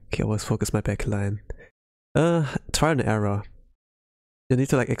tank? I always focus my backline. Trial and error. You need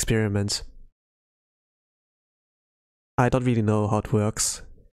to like experiment. I don't really know how it works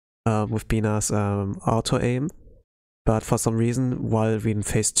with Binah's auto aim, but for some reason while we're in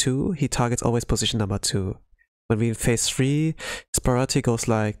phase 2, he targets always position number 2. When we're in phase 3, his priority goes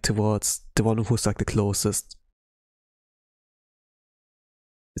like towards the one who's like the closest.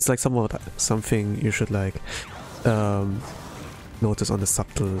 It's like somewhat something you should like notice on the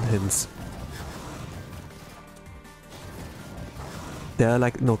subtle hints. There are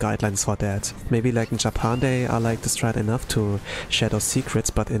like no guidelines for that. Maybe like in Japan they are like distraught enough to share those secrets,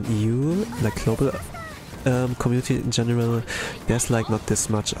 but in EU, like global community in general, there's like not this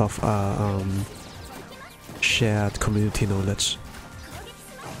much of shared community knowledge.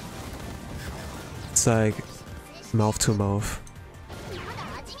 It's like mouth to mouth.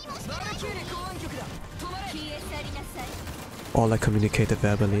 Or like communicated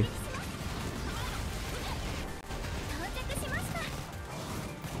verbally.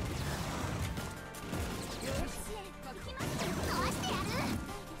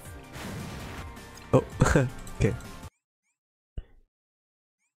 Oh, okay.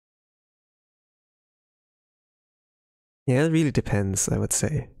 Yeah, it really depends, I would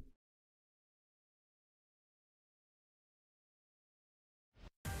say.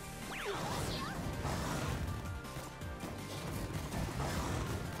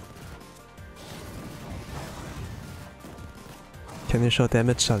 Can you show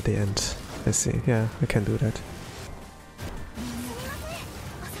damage at the end? I see, yeah, I can do that.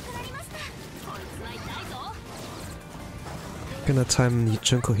 Gonna time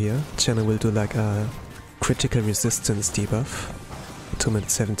Junko here. Channel will do like a critical resistance debuff. 2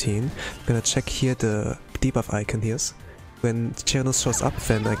 minutes 17. Gonna check here the debuff icon here. When channel shows up,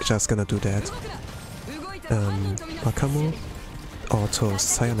 then I'm just gonna do that. Wakamo, auto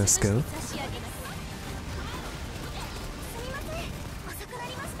Sayonara skill.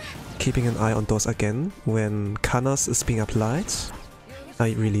 Keeping an eye on those again. When Kana's is being applied,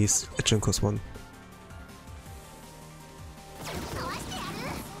 I release Junko's one.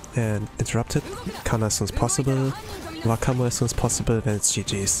 And interrupted, Kana as soon as possible, Wakamo as soon as possible, then it's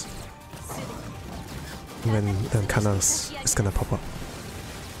GG's. When Kana's is gonna pop up.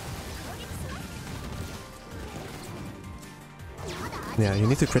 Yeah, you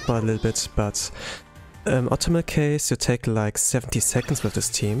need to crit more a little bit, but optimal case you take like 70 seconds with this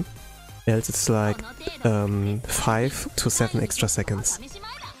team, else it's like 5 to 7 extra seconds.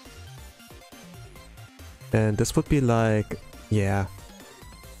 And this would be like, yeah,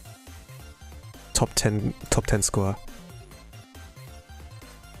 top 10 score.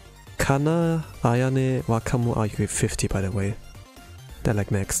 Kana, Ayane, Wakamo are UA 50 by the way. They're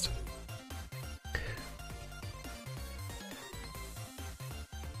like next.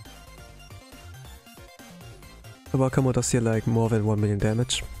 Wakamo does here like more than 1 million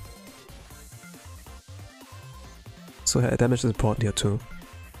damage. So her damage is important here too.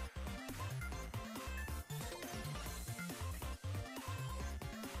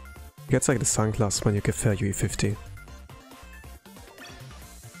 Gets like the sunglass when you give her UE 50.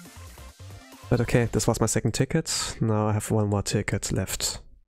 But okay, this was my second ticket. Now I have one more ticket left.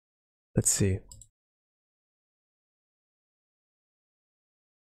 Let's see.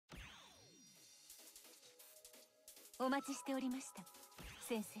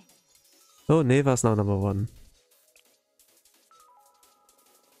 Oh, Neva's now number 1.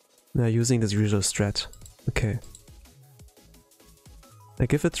 Now using this usual strat. Okay. I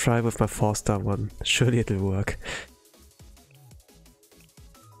give it a try with my 4-star one. Surely it'll work.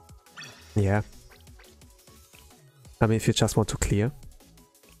 Yeah. I mean, if you just want to clear.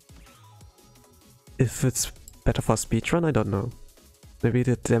 If it's better for speedrun, I don't know. Maybe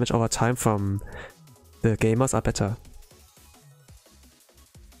the damage over time from the gamers are better.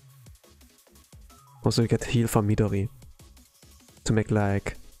 Also you get heal from Midori. To make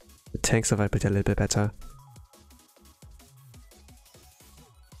like the tank survivability a little bit better.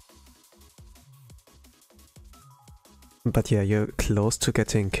 But yeah, you're close to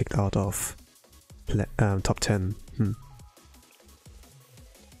getting kicked out of top 10. You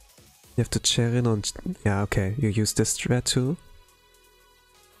have to cheer in on... Yeah, okay, you use this strat too.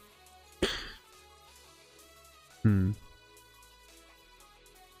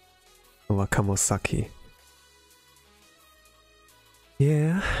 Wakamosaki.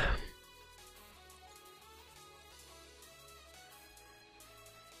 Yeah.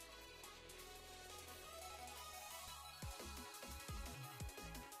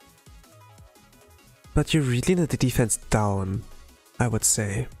 But you really need the defense down, I would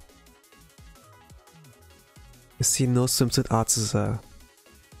say. I see no swimsuit Artiser.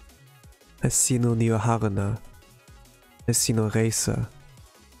 I see no Neo Haruna. I see no Racer.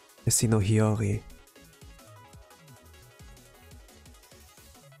 I see no Hiyori.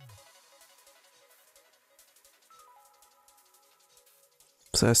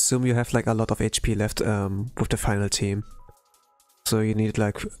 So I assume you have like a lot of HP left with the final team. So you need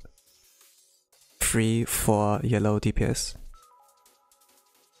like 3 for yellow DPS.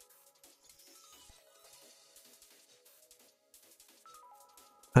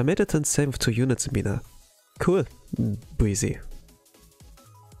 I made it insane with 2 units in Binah. Cool, breezy.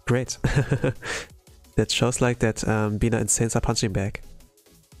 Great. That shows like that Binah Insanes are punching back.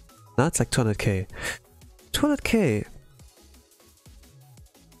 Now it's like 200k. 200k!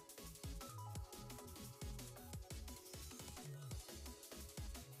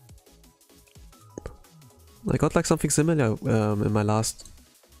 I got like something similar in my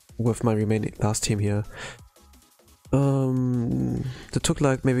with my remaining last team here. It took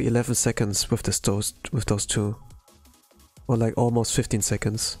like maybe 11 seconds with those two, or like almost 15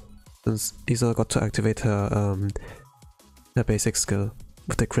 seconds, since Isa got to activate her basic skill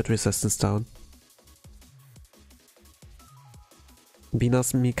with the crit resistance down.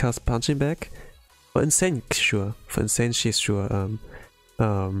 Binah's Mika's punching back. For Insane, sure. For Insane, she's sure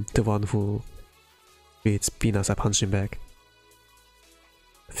the one who beats Binah's punching back.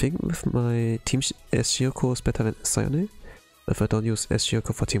 I think with my team S-Shiroko is better than Sayone. If I don't use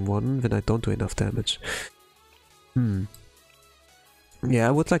S-Shiroko for team 1, then I don't do enough damage. Yeah,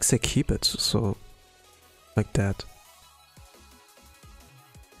 I would like say keep it, so like that.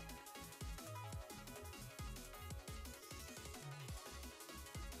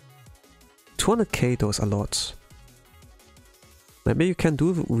 $200k though is a lot. Maybe you can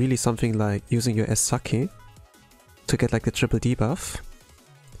do really something like using your S-Saki to get like the triple debuff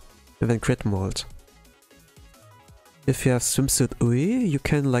and then crit mold. If you have swimsuit Ui, you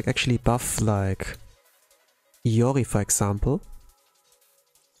can like actually buff like Iori for example.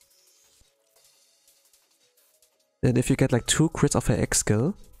 And if you get like 2 crits of her X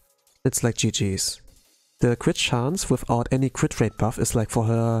skill, it's like GG's. The crit chance without any crit rate buff is like for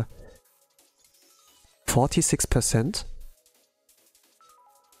her 46%.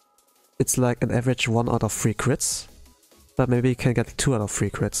 It's like an average 1 out of 3 crits, but maybe you can get 2 out of 3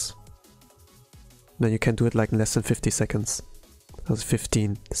 crits. Then you can do it like in less than 50 seconds. That's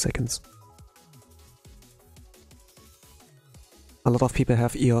 15 seconds. A lot of people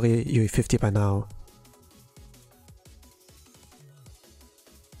have Iori UE50 by now.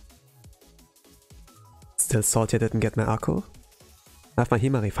 Still salty I didn't get my Akko. I have my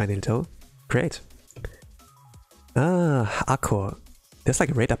Himari finally though. Great. Ah, Akko. There's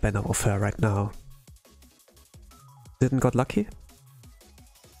like a radar banner of her right now. Didn't got lucky?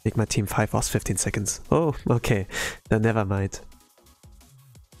 I think my team 5 was 15 seconds. Oh, okay. Then never mind.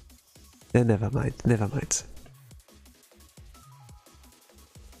 Then never mind. Never mind.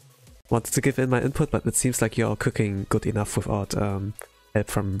 Wanted to give in my input, but it seems like you're cooking good enough without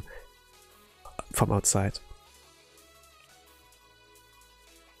help from outside.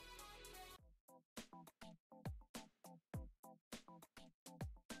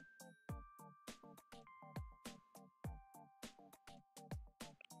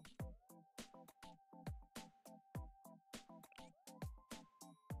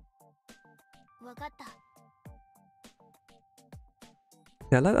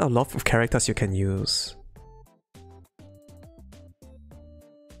 There are like a lot of characters you can use.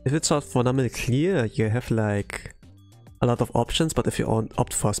 If it's not for normal clear, you have like a lot of options, but if you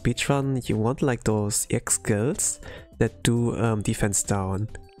opt for speedrun, you want like those EX skills that do defense down.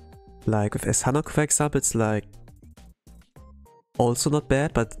 Like with Asano, for example, it's like also not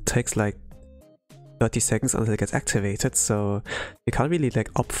bad, but it takes like 30 seconds until it gets activated, so you can't really like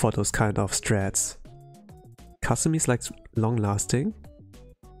opt for those kind of strats. Kasumi is like long lasting.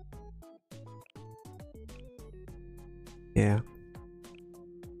 Yeah.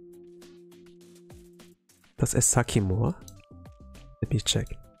 Does Esaki more? Let me check.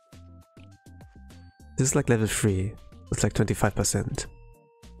 This is like level 3. It's like 25%.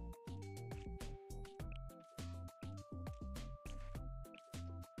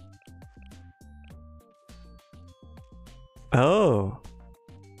 Oh!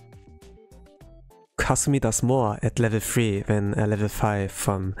 Kasumi does more at level 3 than level 5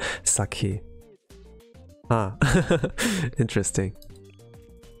 from Saki. Ah, interesting.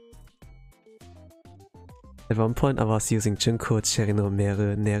 At one point I was using Junko Cherino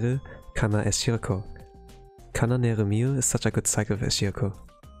Meru Neru Kana as Shiroko. Kana Neru Miu is such a good cycle with Shiroko.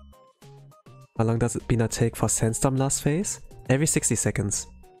 How long does Binah take for Sandstorm last phase? Every 60 seconds.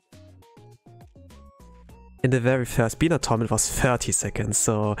 In the very first Binah Torment was 30 seconds,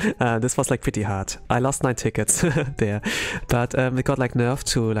 so this was like pretty hard. I lost 9 tickets there, but we got like nerfed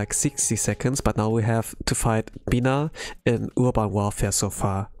to like 60 seconds, but now we have to fight Binah in Urban Warfare so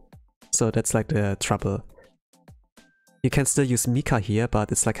far. So that's like the trouble. You can still use Mika here,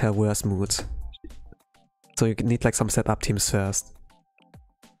 but it's like her worst mood. So you need like some setup teams first.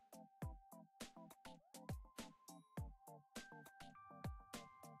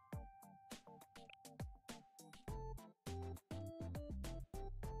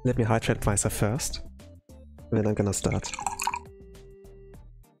 Let me hydrate myself first, then I'm gonna start.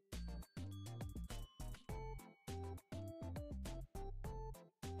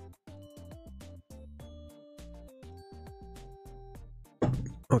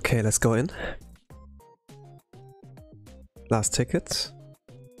 Okay, let's go in. Last ticket.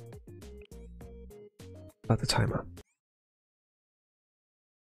 Start the timer.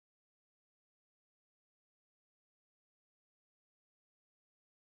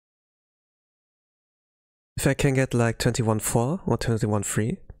 If I can get like 21.4 or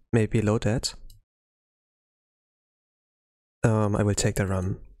 21.3, maybe below that, I will take the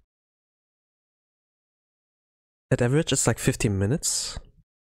run. At average it's like 15 minutes.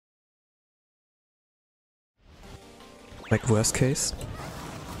 Like worst case.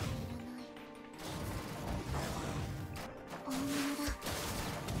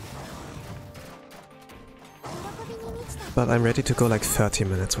 But I'm ready to go like 30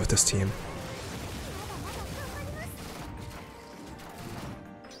 minutes with this team.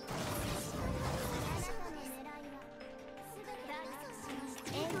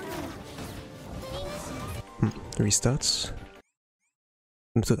 Restarts.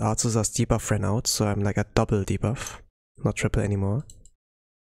 With Arzusa's debuff ran out, so I'm like a double debuff, not triple anymore.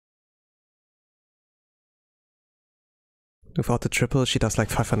 Without the triple, she does like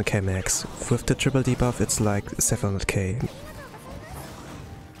 500k max. With the triple debuff, it's like 700k.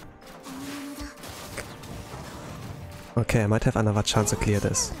 Okay, I might have another chance to clear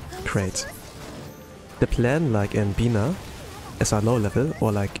this. Great. The plan, like in Binah, as a low level,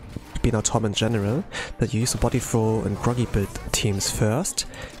 or like Binah Torment in general, that you use the body throw and groggy build teams first,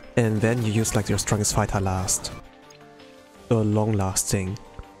 and then you use like your strongest fighter last. So long lasting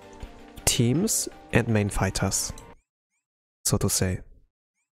teams and main fighters, so to say.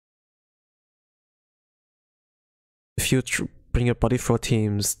 If you bring your body throw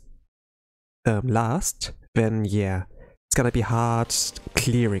teams last, then yeah, it's gonna be hard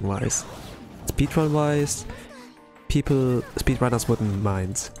clearing wise. Speedrun wise, speedrunners wouldn't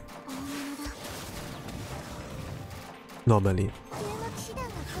mind. Normally.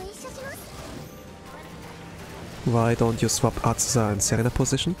 Why don't you swap Arzusa and Serena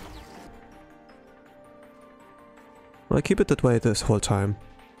position? I keep it that way this whole time.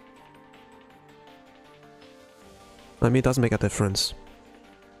 I mean, it doesn't make a difference.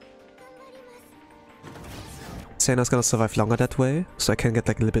 Serena's gonna survive longer that way, so I can get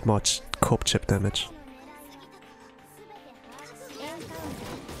like a little bit more cope chip damage.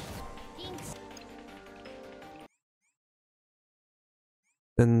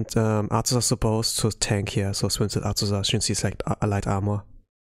 And Arzusa's supposed to tank here, so swings with Arzusa since he's like a light armor.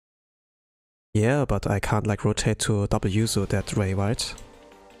 Yeah, but I can't like rotate to double Yuzu that way, right?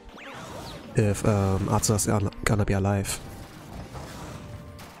 If Arzusa's gonna be alive.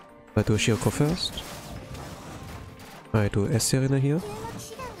 I do Shioko first. I do S-Serena here.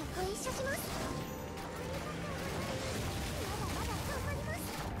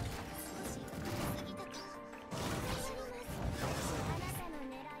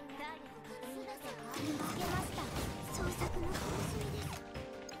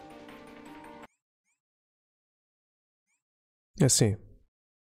 I see.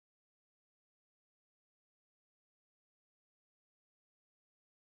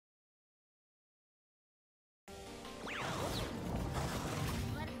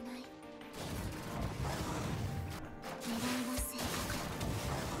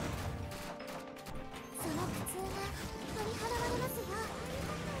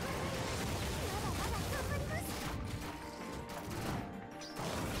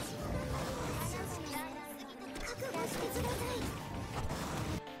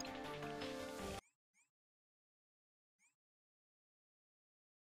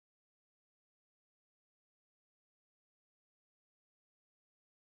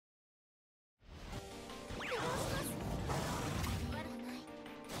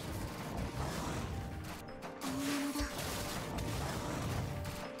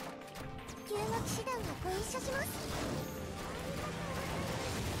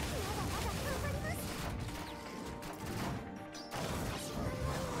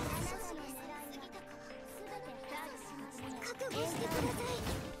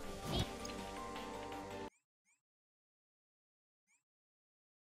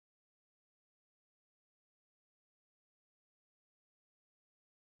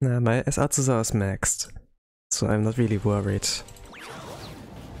 Nah, my SR is maxed, so I'm not really worried.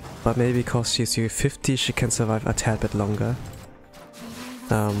 But maybe because she's U50 she can survive a tad bit longer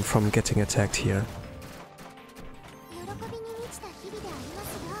from getting attacked here.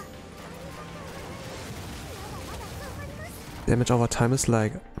 Damage over time is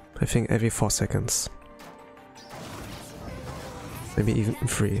like, I think every 4 seconds. Maybe even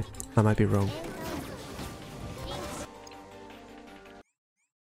 3, I might be wrong.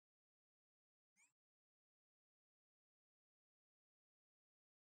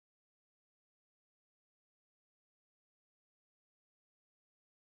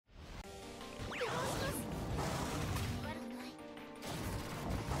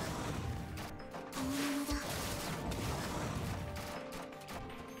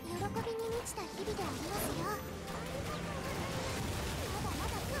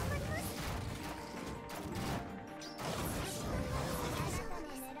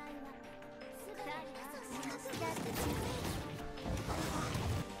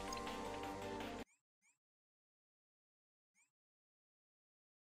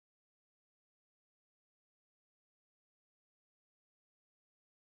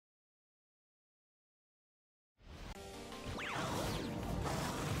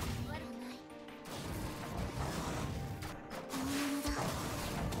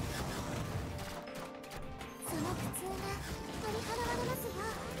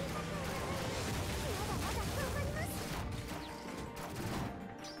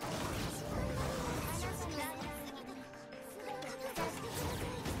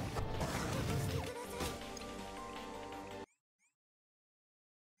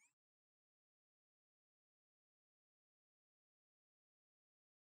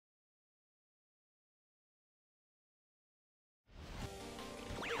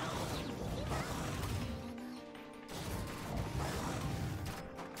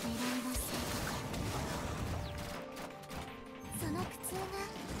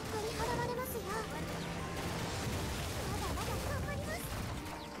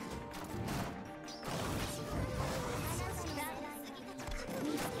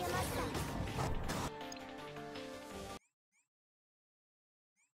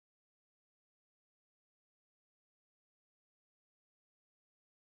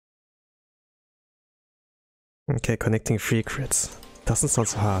 Okay, connecting 3 crits. Doesn't sound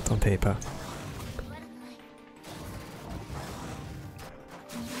so hard on paper.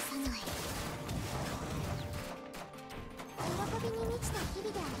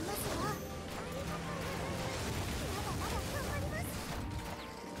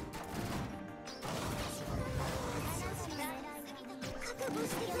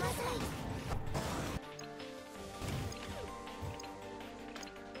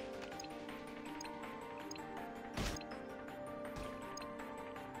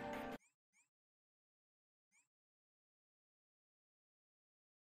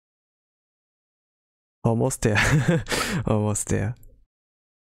 Almost there. Almost there.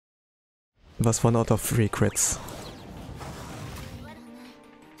 It was 1 out of 3 crits.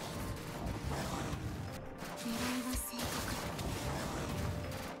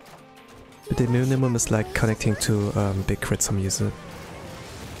 The minimum is like connecting to big crit some user.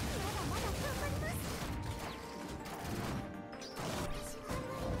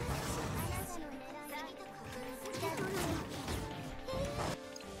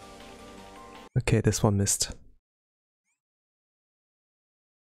 Okay, this one missed.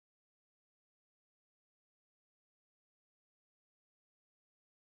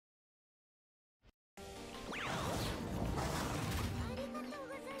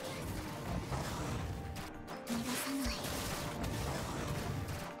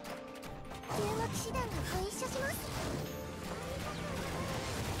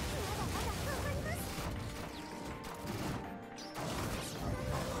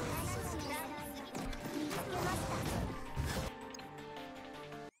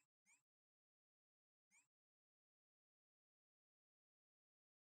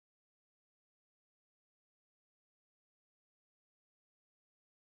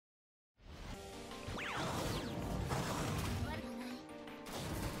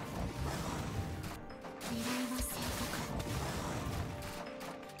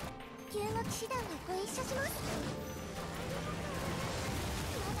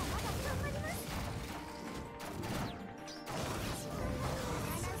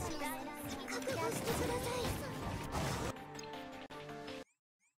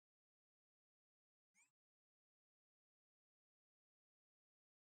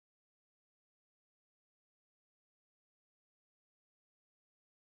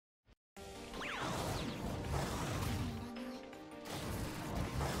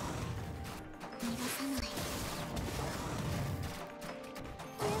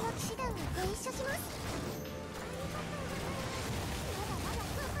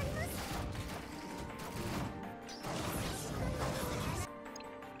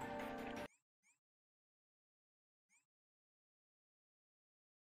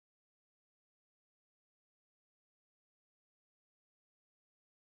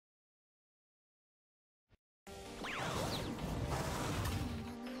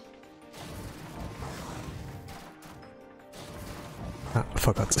 Ah, I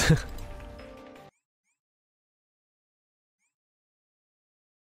forgot.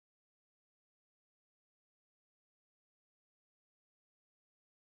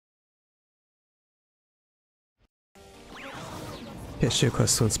 Yeah, Shirko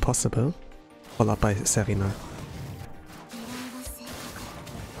as soon as possible. Followed by Serena.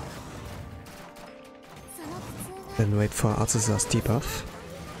 Then wait for Artisa's debuff.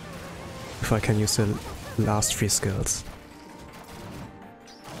 Before I can use the last 3 skills.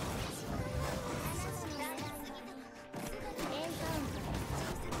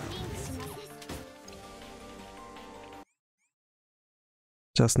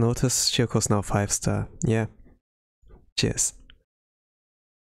 Just notice Shirko's now 5-star. Yeah. Cheers.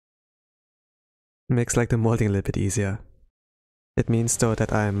 Makes like the molding a little bit easier. It means though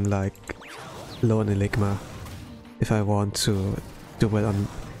that I'm like low on Enigma if I want to do well on,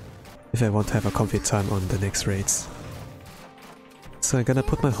 if I want to have a comfy time on the next raids. So I'm gonna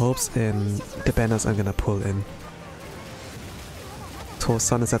put my hopes in the banners I'm gonna pull in.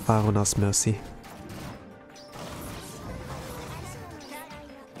 Tosan is at Aruna's mercy.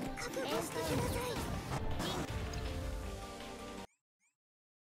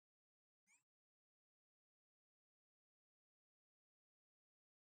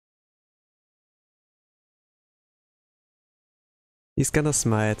 He's gonna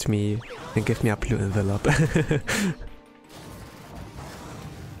smile at me and give me a blue envelope.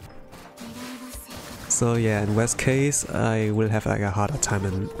 So yeah, in worst case, I will have like a harder time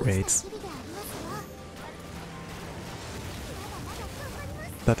in raids.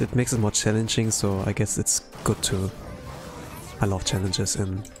 But it makes it more challenging, so I guess it's good too. I love challenges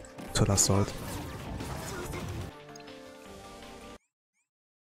in Total Assault.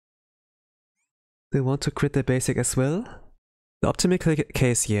 They want to crit their basic as well? The optimal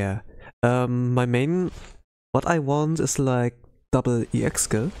case, yeah. My main... What I want is like double EX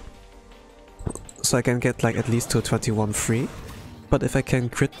skill. So I can get like at least to 21 free. But if I can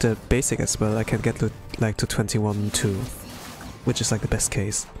crit the basic as well, I can get to like to 21 too. Which is like the best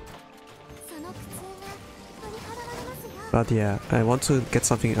case. But yeah, I want to get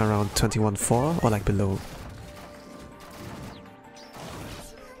something around 21.4 or like below.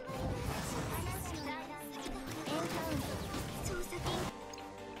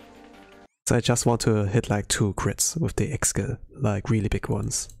 So I just want to hit like 2 crits with the X skill, like really big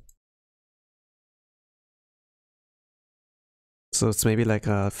ones. So it's maybe like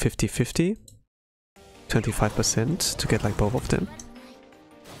a 50-50, 25% to get like both of them.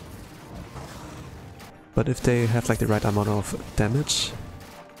 But if they have like the right amount of damage,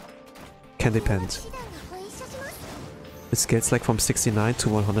 Can depend. It scales like from 69 to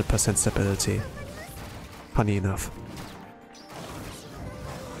 100% stability. Funny enough.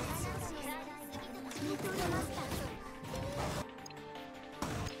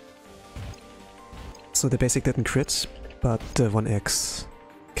 So the basic didn't crit, but the 1x.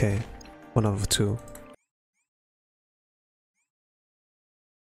 Okay, 1 out of 2.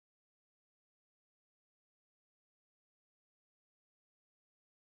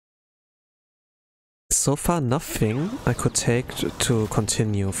 So far nothing I could take to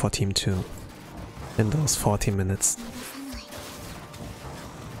continue for Team 2 in those 40 minutes.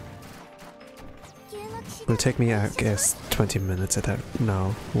 Will take me, I guess, 20 minutes at that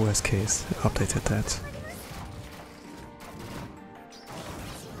now, worst case, updated that.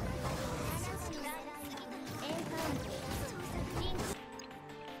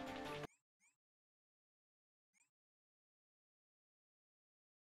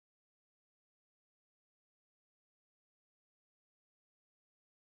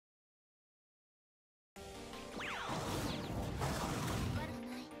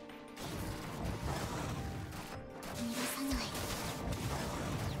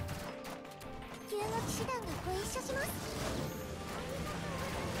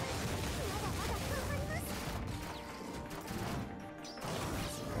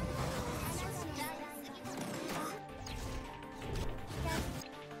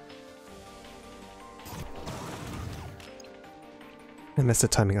 I messed the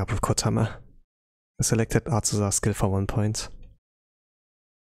timing up with Kotama. I selected Arzusa's skill for 1 point.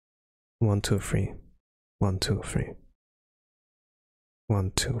 1, 2, 3. 1, 2, 3.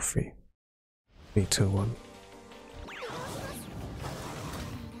 1, 2, 3. 3, 2, 1.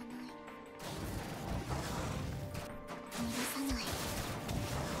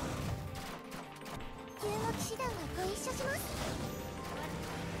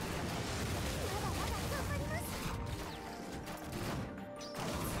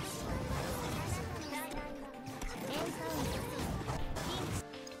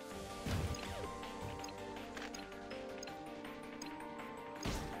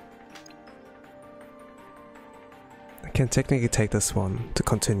 I can technically take this one to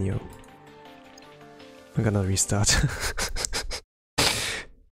continue. I'm gonna restart.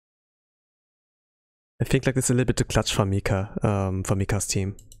 I think like it's a little bit too clutch for Mika, for Mika's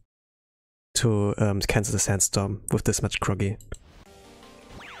team, to cancel the sandstorm with this much groggy.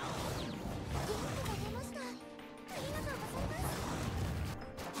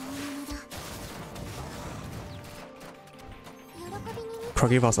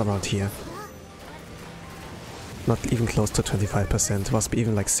 Groggy was around here. Not even close to 25%, it was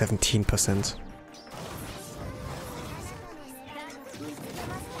even like 17%.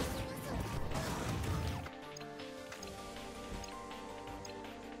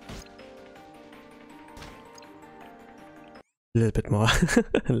 A little bit more,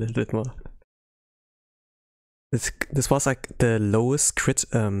 a little bit more. This was like the lowest crit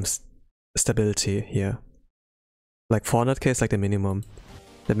stability here. Like 400k is like the minimum.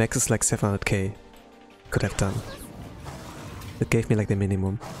 The max is like 700k. Could have done. It gave me like the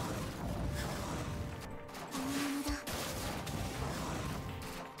minimum.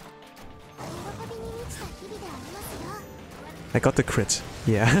 I got the crit.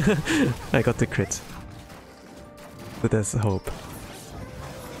 Yeah, I got the crit. So there's hope.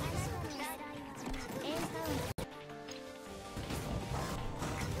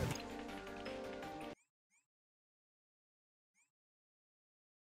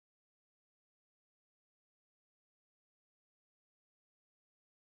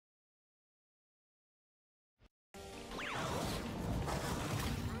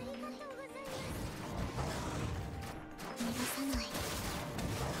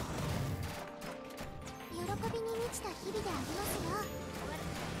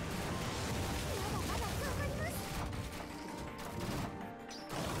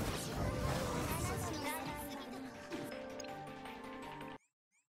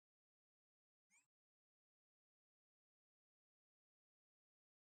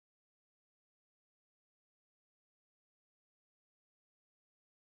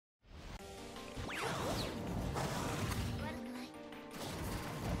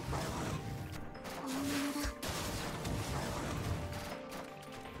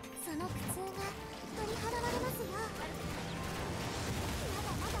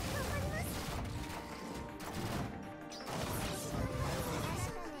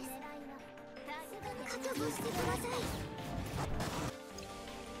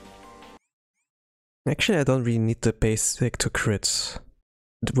 Actually, I don't really need the basic to crit.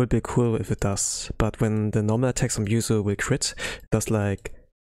 It would be cool if it does, but when the normal attacks from Yuzu will crit, it does like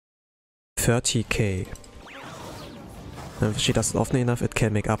 30k. And if she does it often enough, it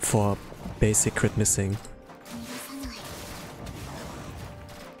can make up for basic crit missing.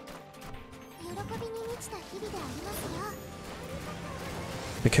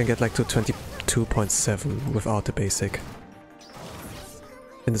 We can get like to 22.7 without the basic.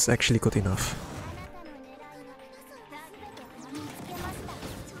 And it's actually good enough.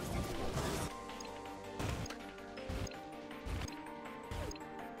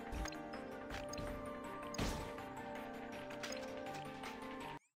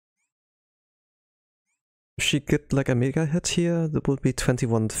 If she get like a mega hit here, that would be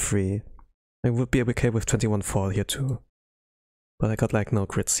 21.3. I would be okay with 21.4 here too. But I got like no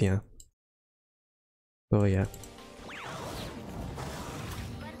crits here. Oh yeah.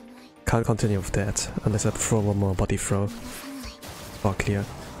 Can't continue with that unless I throw one more body throw. Or clear.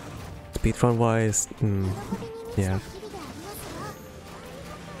 Speedrun wise, yeah.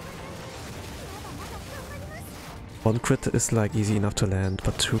 One crit is like easy enough to land,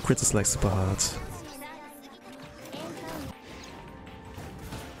 but two crits is like super hard.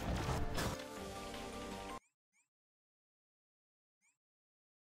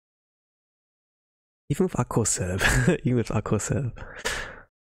 Even with Akko Self. Even with Akko Self.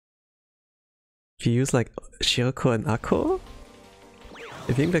 If you use like Shiroko and Akko,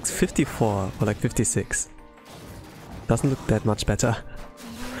 if you like 54 or like 56, doesn't look that much better.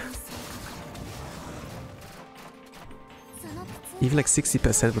 Even like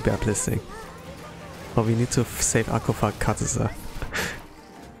 60% would be uplifting. But we need to save Akko for Katsusa.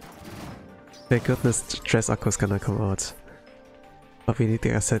 Thank goodness Dress Akko is gonna come out. But we need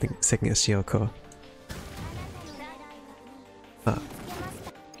the second Shiroko.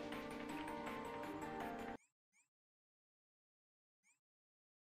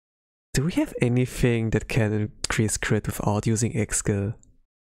 Do we have anything that can increase crit without using X skill?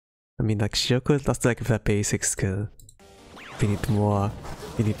 I mean, like Shiroko does like with a basic skill. We need more.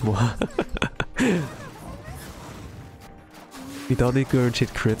 We need more. We don't need guaranteed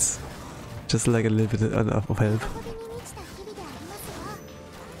crits. Just like a little bit of help.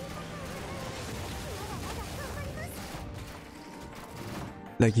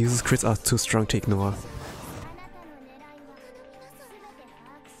 Like uses crits are too strong to ignore.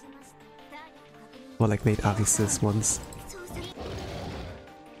 Or like made Arisis once.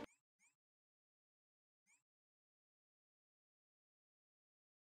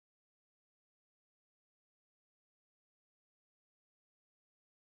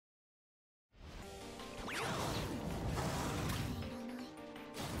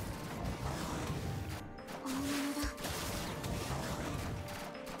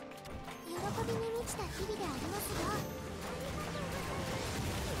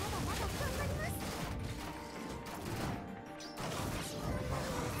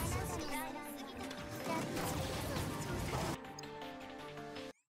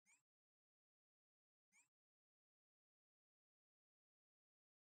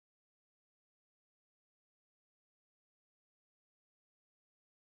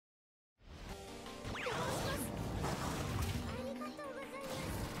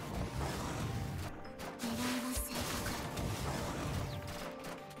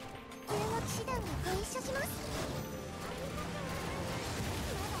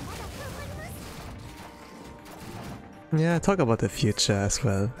 Yeah, talk about the future as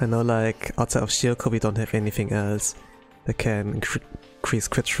well. I know like outside of Shiroko we don't have anything else that can increase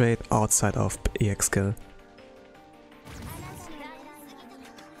crit rate outside of EX skill.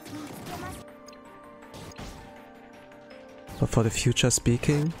 But for the future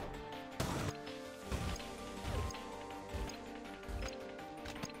speaking...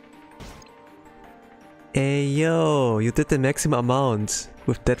 Hey yo, you did the maximum amount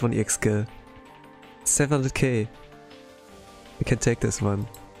with that one EX skill. 700k. You can take this one.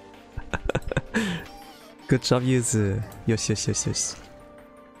 Good job, Yuzu. Yes.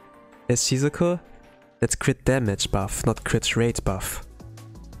 As Shizuko, that's crit damage buff, not crit rate buff.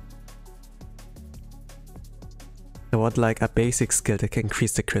 I want like a basic skill that can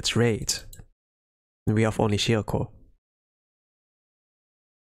increase the crit rate. And we have only Shiroko.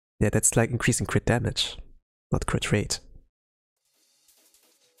 Yeah, that's like increasing crit damage, not crit rate.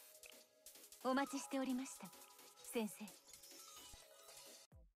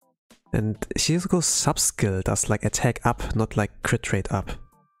 And Shizuko's sub-skill does like attack up, not like crit rate up.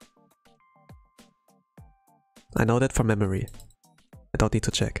 I know that from memory. I don't need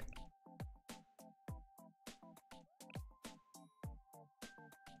to check.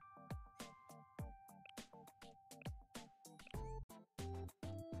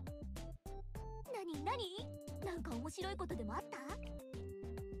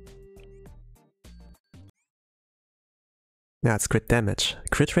 Yeah, it's crit damage.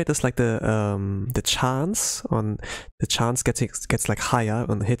 Crit rate is like the chance on the chance gets like higher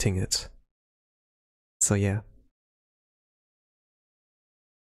on hitting it. So yeah.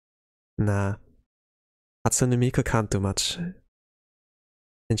 Nah. Hatsune Miku can't do much.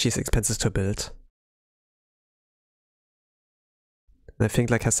 And she's expensive to build. And I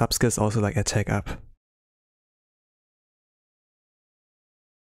think like her sub skill is also like attack up.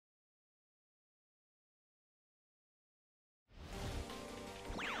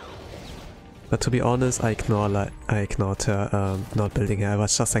 But to be honest, I ignored her not building her. I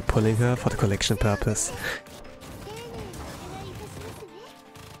was just like pulling her for the collection purpose.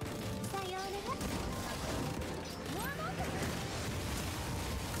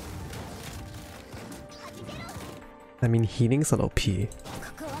 I mean, healing is not OP. You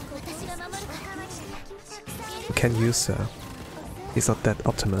can use her. He's not that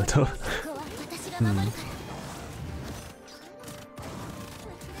optimal though.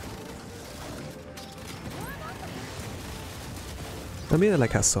 I mean, I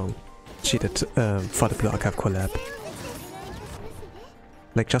like her song. She did for the Blue Archive collab.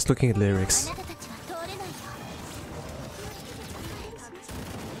 Like, just looking at lyrics.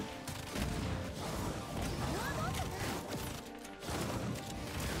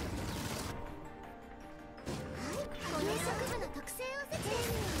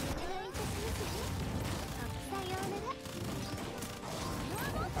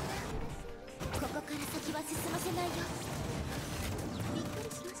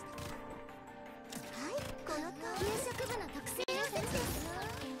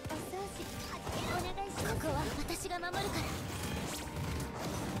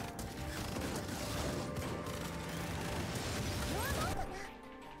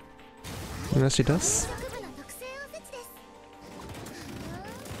 As she does.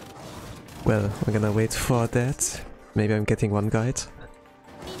 Well, I'm gonna wait for that. Maybe I'm getting one guide.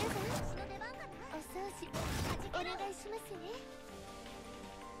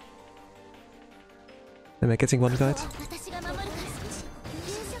 Am I getting one guide?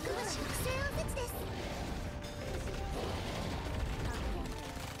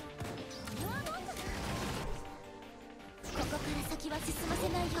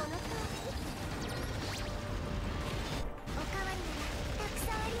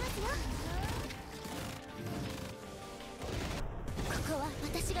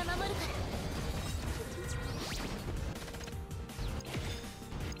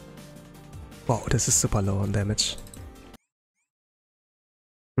 Wow, this is super low on damage.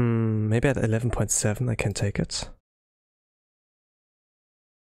 Maybe at 11.7 I can take it.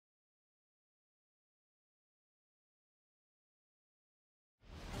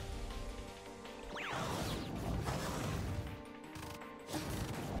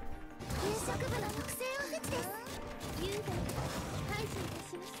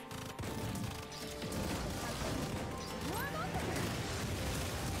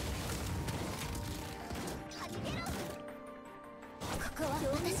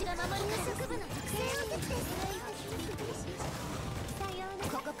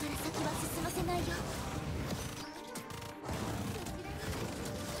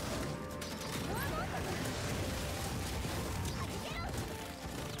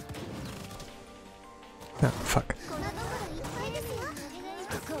 Ah, fuck.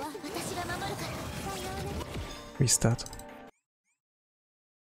 Restart.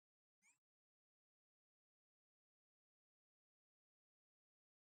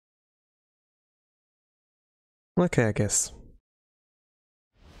 Okay, I guess.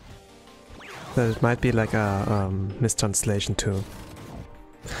 But it might be like a mistranslation too.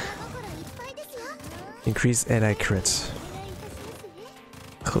 Increase ally crit.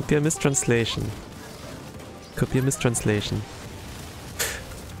 Could be a mistranslation. Could be a mistranslation.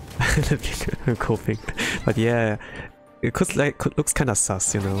 I'm coping. But yeah, it looks kinda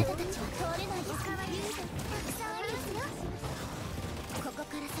sus, you know.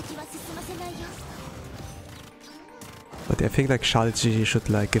 But I think like Charlie should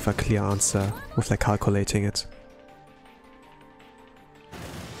like give a clear answer with like calculating it.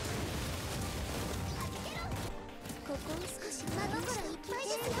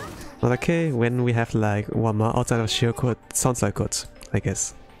 But okay, when we have like one more outside of Shiroko, it sounds like good, I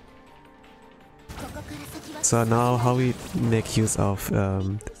guess. So now how we make use of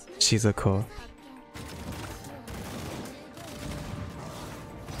Shizuko.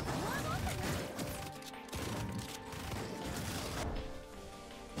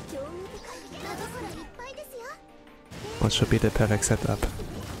 What should be the perfect setup?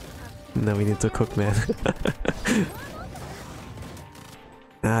 Now we need to cook, man.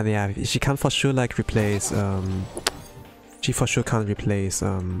 Ah, yeah, she can for sure like replace She for sure can't replace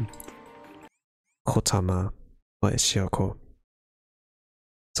Kotama or Ishioko.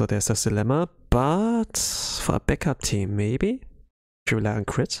 So there's this dilemma, but for a backup team, maybe? If you rely on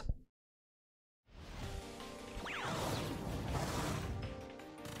crit?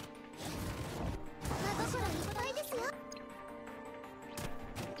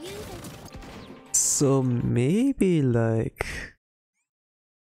 So maybe like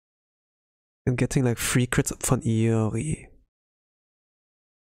I'm getting like 3 crits von Iori.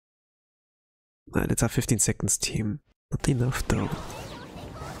 Let's have 15 seconds team. Not enough though.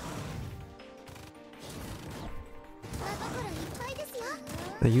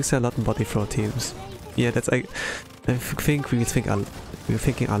 I use a lot in body throw teams. Yeah, that's I think we're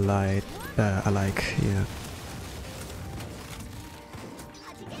thinking alike, yeah.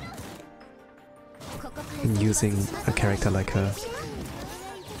 And using a character like her.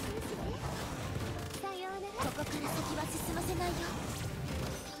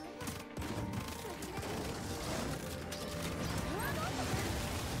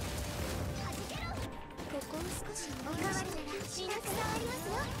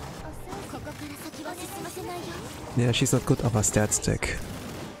 Yeah, she's not good off her stat stack.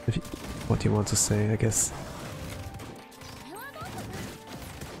 What you want to say, I guess.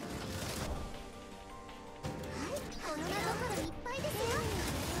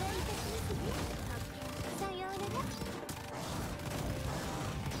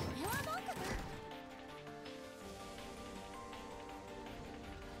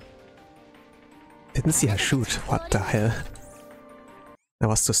 Didn't see her shoot. What the hell? I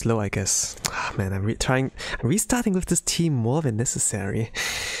was too slow, I guess. Ah, man, I'm restarting with this team more than necessary.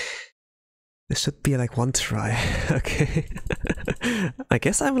 This should be like one try. Okay. I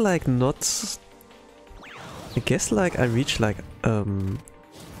guess I'm like not. I guess like I reach like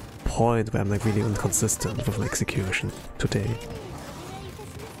point where I'm like really inconsistent with my execution today.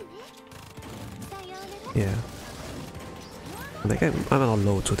 Yeah. Like I'm on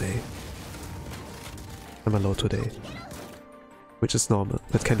low today. I'm on low today. Which is normal.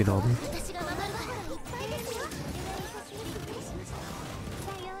 That can be normal.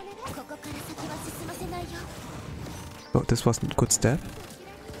 Oh, this wasn't a good step.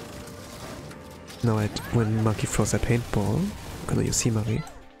 Now when Maki throws a paintball, I'm gonna use Himari.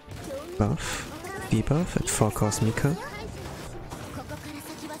 Buff. Debuff at 4 cost Mika.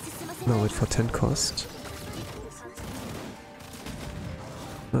 Now wait for 10 cost.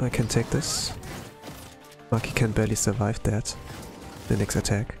 Now I can take this. Maki can barely survive that. The next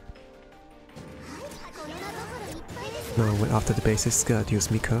attack. Now after the basic skill I'd use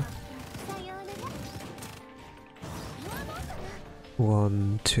Mika.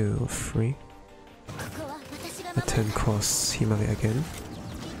 1, 2, 3. A 10 costs Himari again.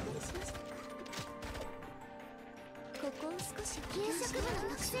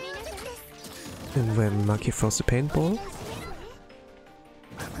 And when Maki throws the paintball,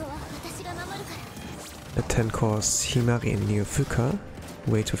 a 10 costs Himari in Neo Fuka,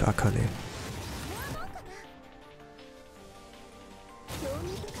 wait with Akane.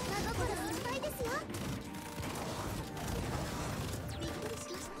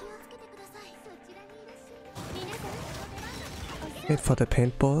 Wait for the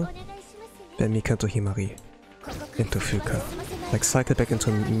paintball, then Mika to Himari, into Fuka. Like cycle back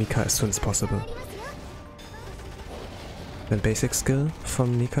into Mika as soon as possible. Then basic skill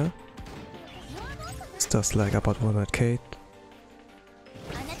from Mika. It's does like about 100k.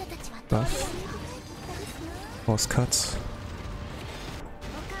 Buff. Force cut.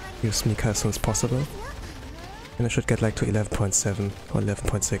 Use Mika as soon as possible. And I should get like to 11.7 or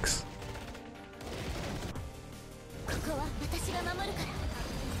 11.6.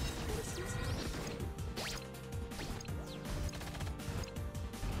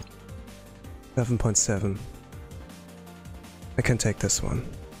 .7. I can take this one.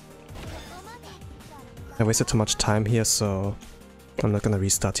 I wasted too much time here, so I'm not gonna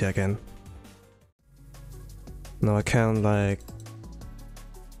restart here again. Now I can like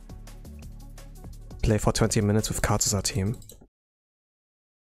play for 20 minutes with Katsu's team.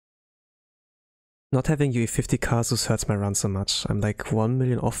 Not having UE50 Kazus hurts my run so much. I'm like 1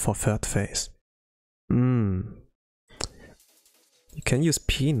 million off for third phase. You can use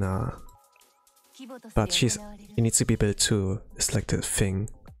Pina. But she needs to be built too, it's like the thing.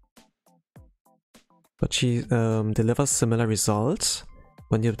 But she delivers similar results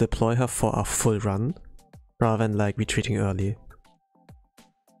when you deploy her for a full run, rather than like retreating early.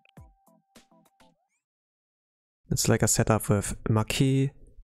 It's like a setup with Maki,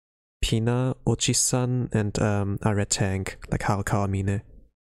 Pina, Ochi-san, and a red tank, like Haruka or Mine.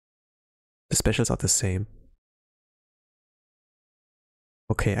 The specials are the same.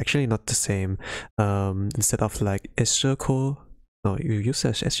 Okay, actually not the same. Instead of like Eshiko, no, you use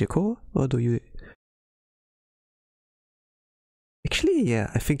Eshiko, or do you? Actually,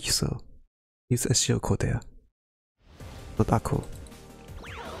 yeah, I think so. Use Eshiko there, not Akko.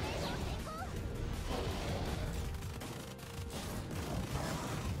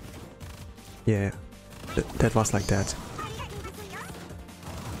 Yeah, that was like that.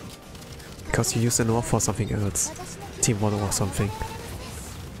 Because you use the Noah for something else. Team 1 or something.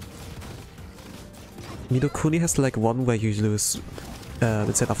 Midokuni has like one where you lose,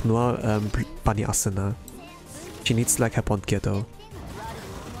 instead of Noah, Bunny Asuna. She needs like her bond kyatto.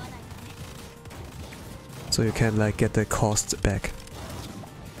 So you can like get the cost back.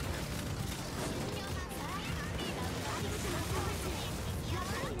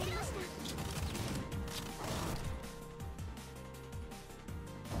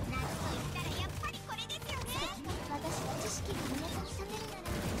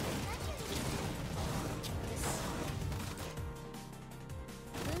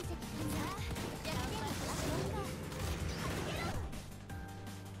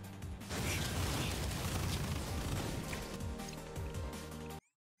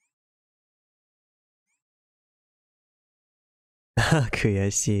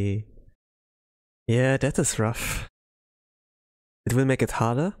 Kuyashi. Yeah, that is rough. It will make it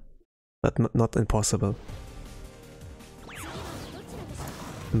harder, but not impossible.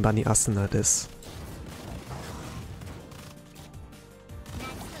 Bunny Asuna it is.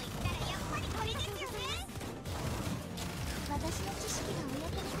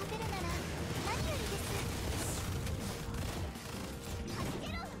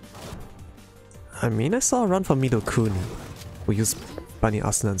 I mean, I saw a run from Midokuni, who used Bunny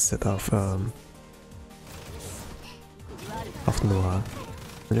Asuna instead of Noah.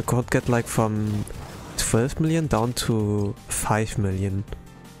 And you could get like from 12 million down to 5 million.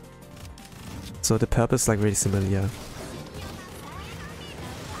 So the purpose is like really similar.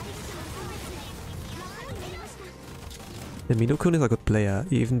 And Midokuni is a good player,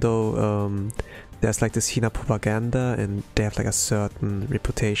 even though there's like this Hina propaganda and they have like a certain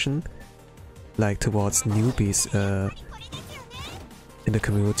reputation like towards newbies in the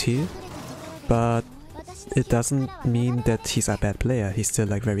community, but it doesn't mean that he's a bad player. He's still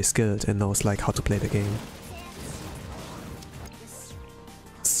like very skilled and knows like how to play the game.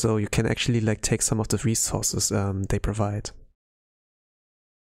 So you can actually like take some of the resources they provide.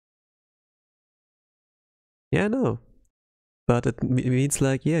 Yeah, I know. But it means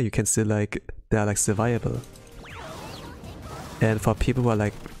like, yeah, you can still like, they're like still viable. And for people who are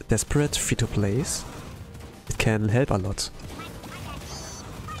like desperate free-to-plays, it can help a lot.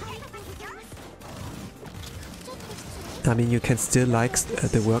 I mean, you can still like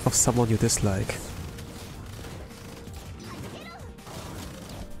the work of someone you dislike.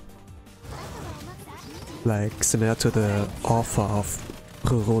 Like, similar to the author of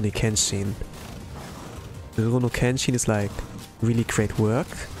Rurouni Kenshin. Rurouni Kenshin is like really great work,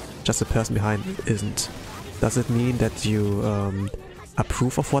 just the person behind isn't. Does it mean that you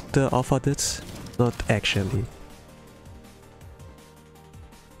approve of what the author did? Not actually.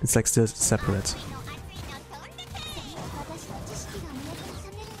 It's like still separate.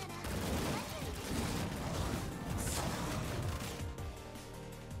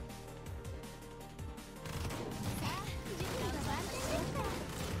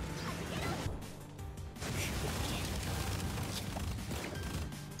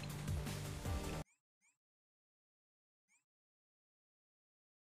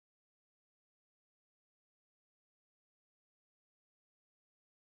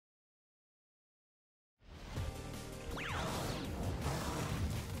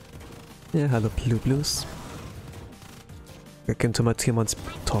 Yeah, hello Blue Blues. Welcome to my Torment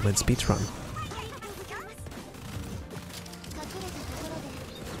Speedrun.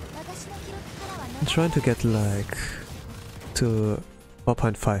 I'm trying to get like to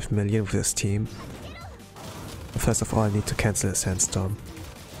 4.5 million with this team. First of all, I need to cancel a sandstorm.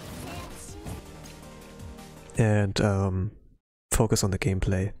 And focus on the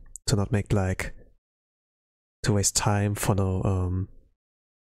gameplay to not make like to waste time for no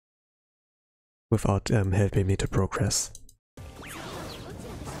without helping me to progress.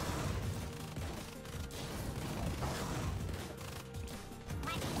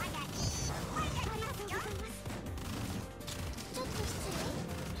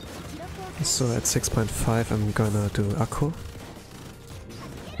 So at 6.5 I'm gonna do Akko,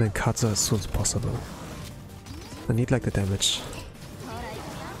 then Katza as soon as possible. I need like the damage.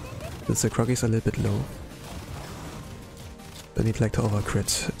 The Kroggy's a little bit low. I need like to overcrit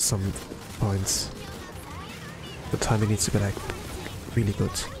some points. The timing needs to be like really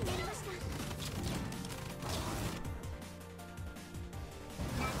good.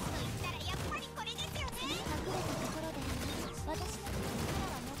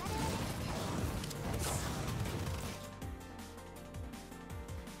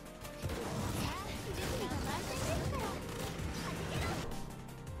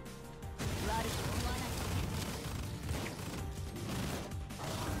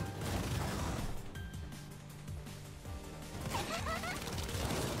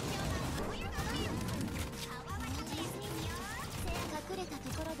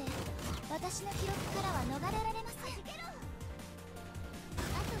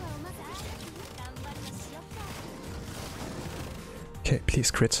 Okay,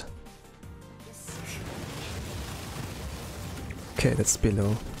 please crit. Okay, that's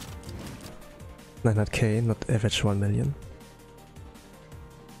below 900k, not average 1 million.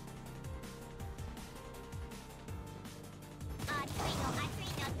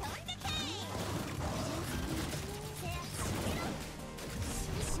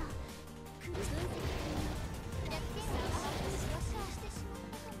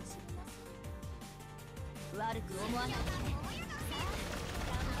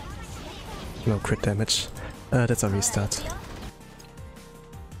 No crit damage. That's a restart.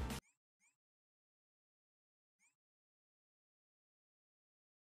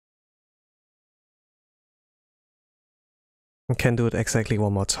 I can do it exactly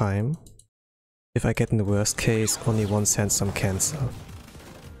one more time. If I get in the worst case, only one sandstorm cancel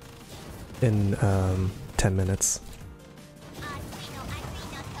in 10 minutes.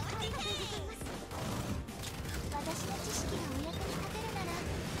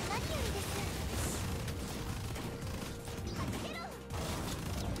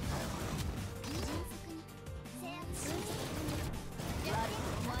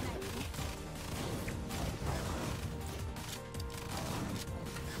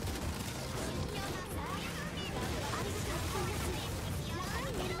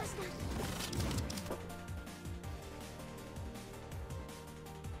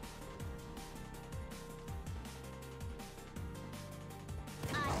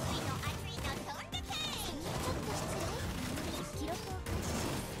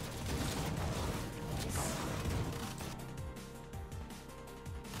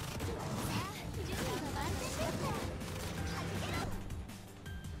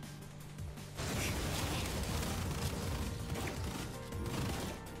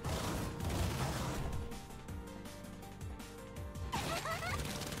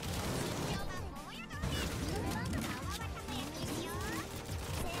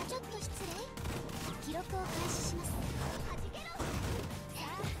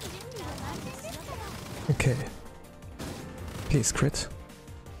 Okay. Please crit.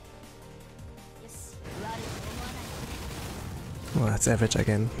 Well, that's average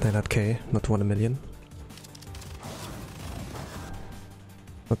again. 900k, not 1 million.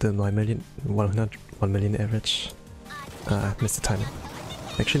 Not the 9 million, 1 million average. Missed the timing.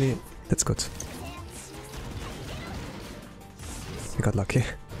 Actually, that's good. I got lucky.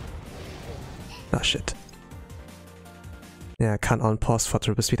 Ah, shit. Yeah, I can't on-pause for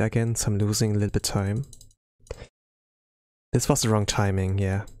triple speed again, so I'm losing a little bit time. This was the wrong timing,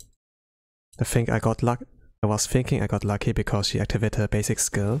 yeah. I think I got luck. I was thinking I got lucky because she activated her basic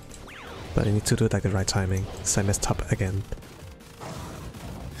skill, but I need to do it like the right timing, so I messed up again.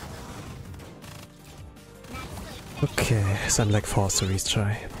 Okay, so I'm like forced to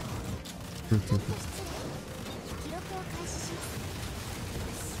retry.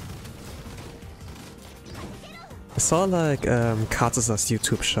 I saw like Kazusa's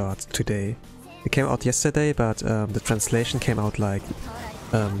YouTube short today. It came out yesterday, but the translation came out like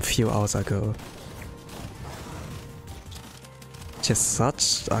few hours ago. Just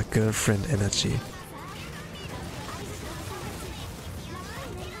such a girlfriend energy.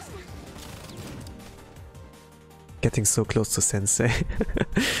 Getting so close to Sensei.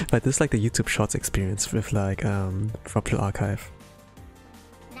 But this is like the YouTube Shorts experience with like from Blue Archive.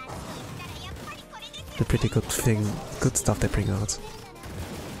 The pretty good thing, good stuff they bring out.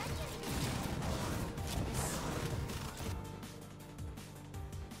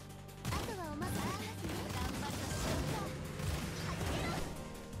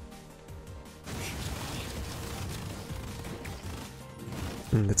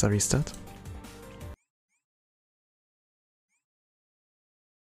 That's a restart.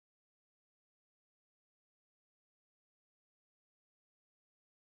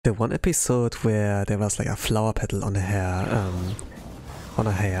 The one episode where there was like a flower petal on her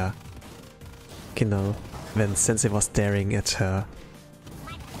hair, you know, when Sensei was staring at her,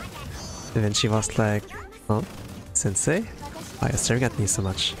 and then she was like, "Oh, Sensei?" Why are you staring at me so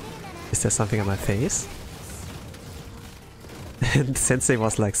much? Is there something on my face? And Sensei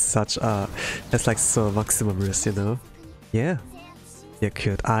was like such a... That's like so maximum risk, you know? Yeah. Yeah,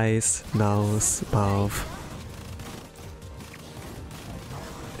 cute eyes, nose, mouth.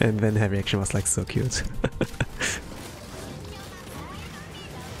 And then her reaction was like so cute.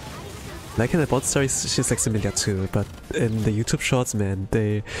 Like in the bot stories, she's like similar too, but in the YouTube shorts, man,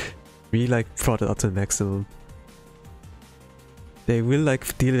 they really like brought it up to the maximum. They will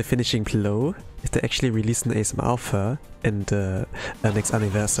like deal the finishing blow if they actually release an ASMR of her in the next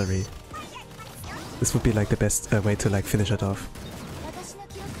anniversary. This would be like the best way to like finish it off.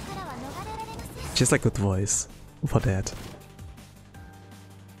 She's like good voice for that.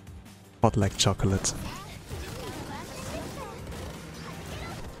 Hot like chocolate.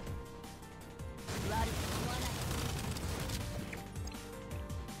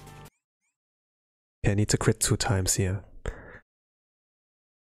 Okay, I need to crit 2 times here.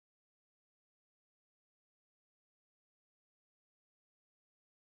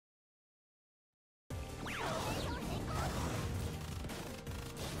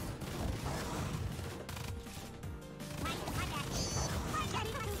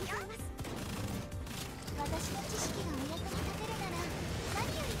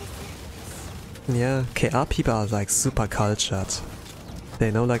 Yeah, KR people are like super cultured. They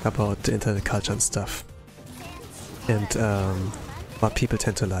know like about the internet culture and stuff. And what people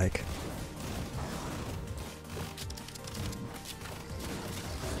tend to like.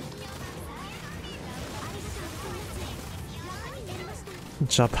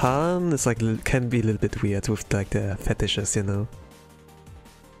 Japan is like can be a little bit weird with like the fetishes, you know.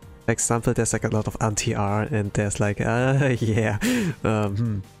 For example, there's like a lot of anti-R and there's like yeah.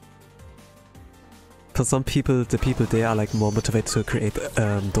 For some people, the people there are like more motivated to create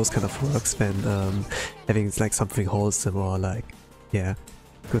those kind of works than having like something wholesome or like, yeah,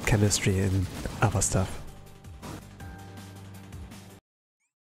 good chemistry and other stuff.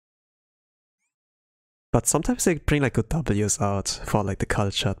 But sometimes they bring like good W's out for like the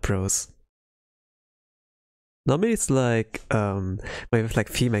cultured bros. Normally it's like when we have like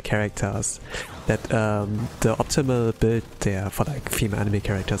female characters that the optimal build there for like female anime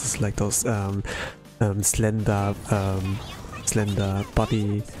characters is like those slender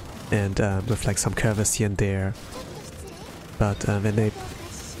body and with like some curves here and there. But when they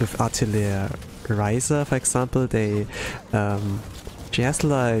with Artillery Riser, for example, they she has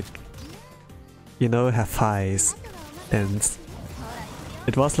like, you know, her thighs, and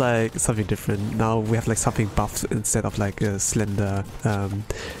it was like something different. Now we have like something buffed instead of like a slender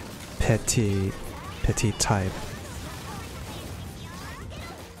petite type.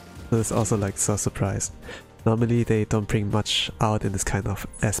 So it's also like so surprised. Normally they don't bring much out in this kind of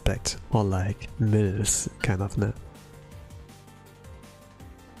aspect, or like MILFs kind of, no?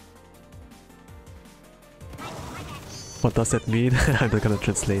 What does that mean? I'm not gonna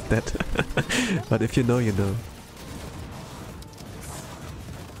translate that. But if you know, you know.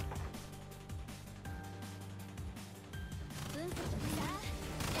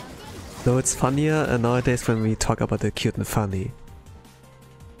 Though it's funnier nowadays when we talk about the cute and funny.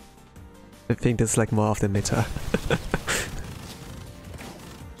 I think this is like more of the meta.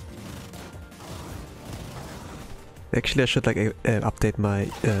 Actually, I should like update my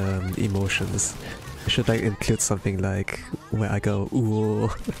emotions. I should like include something like where I go, ooh.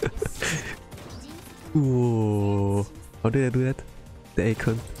 Ooh. How did I do that? The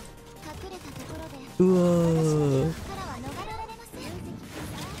icon. Ooh.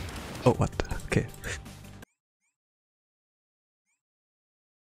 Oh, what? Okay.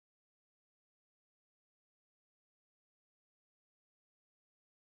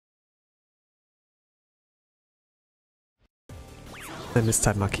 I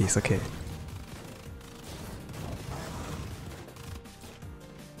mistyped my keys, okay.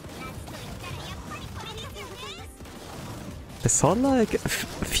 I saw like a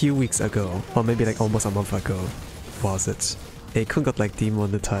few weeks ago, or maybe like almost a month ago, was it? Akon got like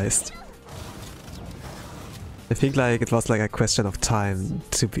demonetized. I think like it was like a question of time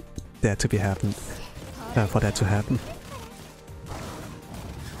to be there to be happen, for that to happen.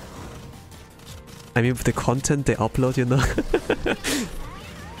 I mean, with the content they upload, you know,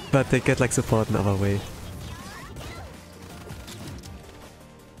 but they get like support in other way.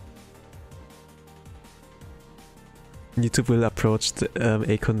 YouTube will approach the,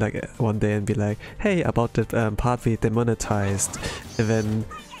 Akon like one day and be like, hey, about the part we demonetized, and then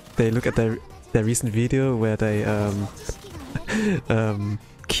they look at their recent video where they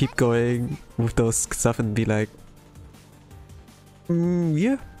keep going with those stuff and be like,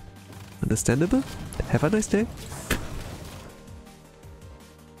 yeah, understandable, have a nice day.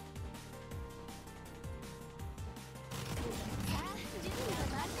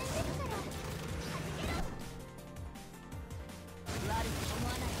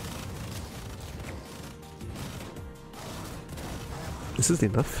 Is this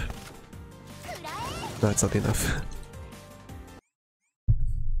enough? No, it's not enough.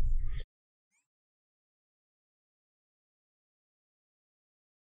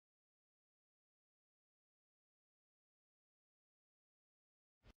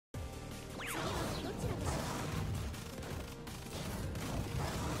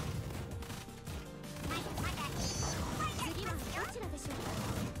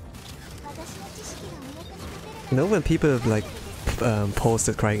 You know when people like post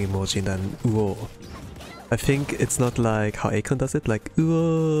the crying emoji and then whoa, I think it's not like how Akon does it, like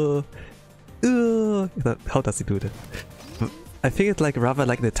whoa, whoa. How does he do that? I think it's like rather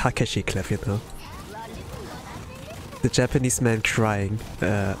like the Takeshi clip, you know, the Japanese man crying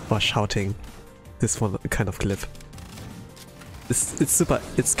or shouting. This one kind of clip. It's super.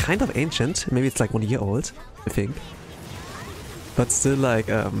 It's kind of ancient. Maybe it's like 1 year old, I think, but still like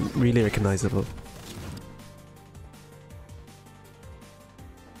really recognizable.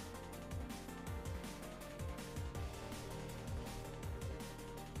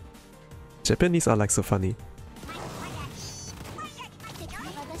 Japanese are like so funny.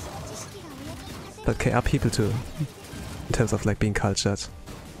 But KR people too, in terms of like being cultured.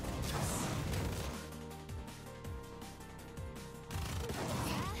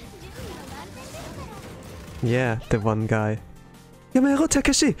 Yeah, the one guy. Yamero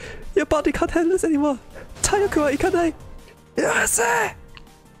Takeshi! Your body can't handle this anymore! Tayoku wa ikanai! Yase!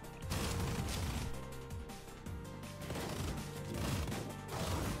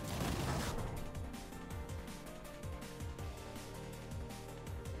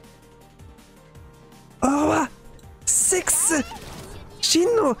 Oh, 6!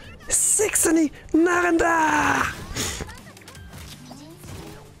 Shin no 6 になるんだ!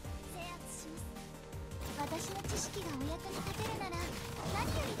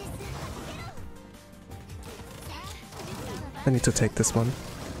 I need to take this one.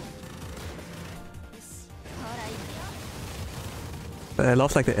 But I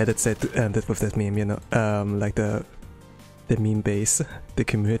love like the edits that ended with that meme, you know, like the meme base, the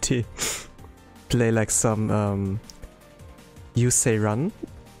community. Play like some You Say Run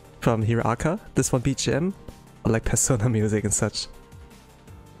from Hiraka, this one BGM, or like Persona music and such.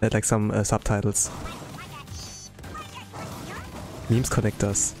 Add like some subtitles. Memes connect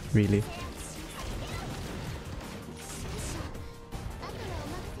us, really.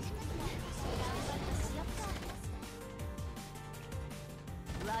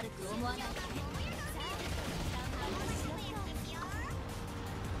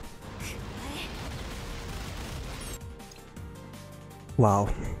 Wow.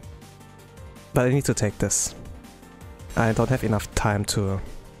 But I need to take this. I don't have enough time to...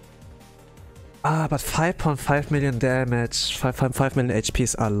 Ah, but 5.5 million damage, 5.5 million HP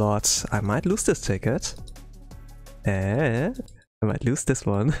is a lot. I might lose this ticket. I might lose this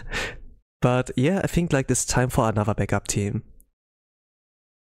one. But yeah, I think like it's time for another backup team.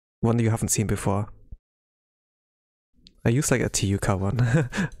 One you haven't seen before. I use like a Tiyuka one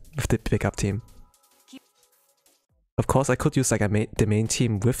with the backup team. Of course, I could use like the main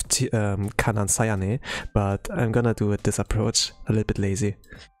team with Kanan Sayane, but I'm gonna do it this approach. A little bit lazy.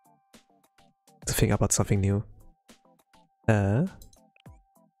 To think about something new. Gotta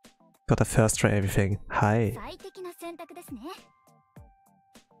first try everything. Hi.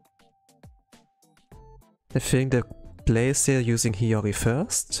 I think the players are using Hiyori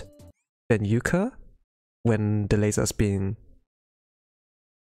first, then Yuka, when the laser is being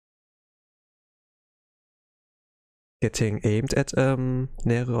getting aimed at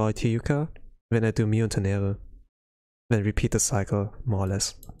Nero or Tiyuka, when I do Miu and Nero. Then repeat the cycle, more or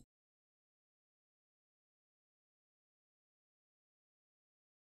less.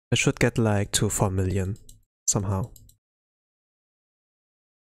 I should get like 4 million somehow.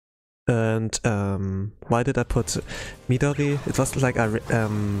 And why did I put Midori? It was like a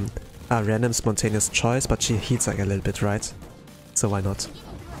random spontaneous choice, but she heats like a little bit, right? So why not?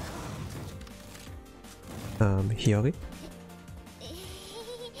 Hiyori?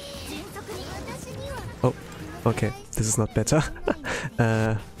 Oh, okay. This is not better.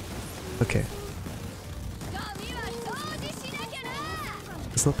 Okay.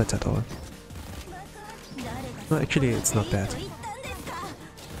 It's not bad at all. No, actually, it's not bad.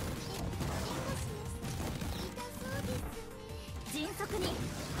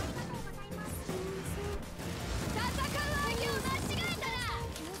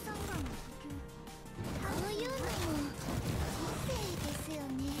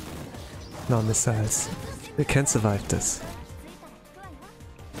 No missiles. We can survive this.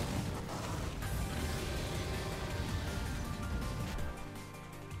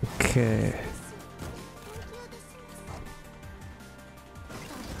 Okay.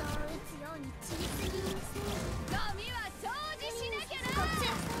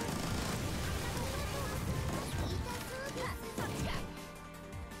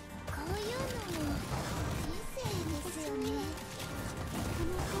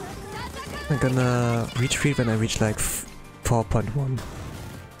 I'm gonna retreat when I reach like 4.1.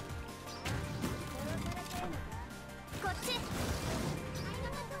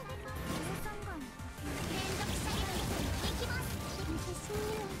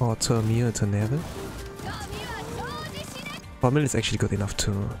 Or to a meal to never. 4 mil is actually good enough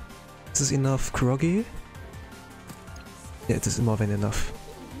too. Is this enough Kurogi? Yeah, it is more than enough.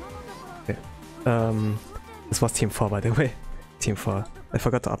 Okay. This was Team 4 by the way. Team 4. I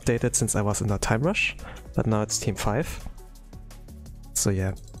forgot to update it since I was in a time rush, but now it's Team 5. So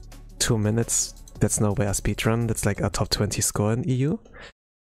yeah, 2 minutes. That's no way a speedrun. That's like a top 20 score in EU.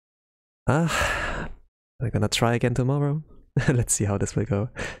 I'm gonna try again tomorrow. Let's see how this will go.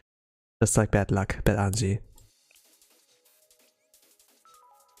 Just like bad luck, bad Anji.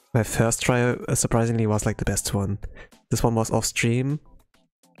 My first try surprisingly was like the best one. This one was off stream.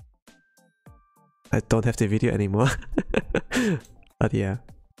 I don't have the video anymore. But yeah.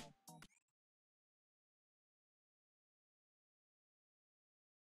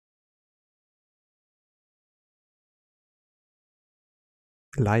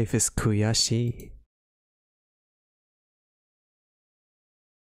 Life is kuyashi.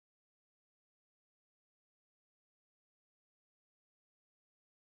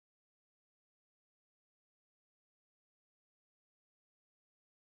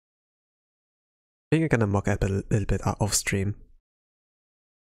 I think I'm gonna mock up a little bit off stream.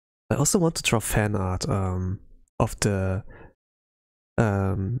 I also want to draw fan art of the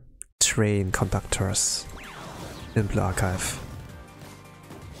train conductors in Blue Archive.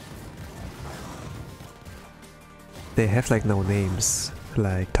 They have like no names,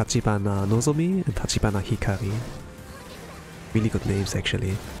 like Tachibana Nozomi and Tachibana Hikari. Really good names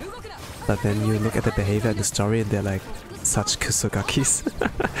actually. But then you look at the behavior and the story and they're like such kusogakis.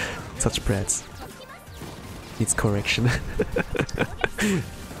 Such brats. Needs correction.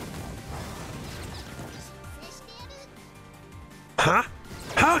 Huh?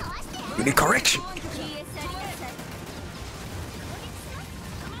 Huh? You need correction!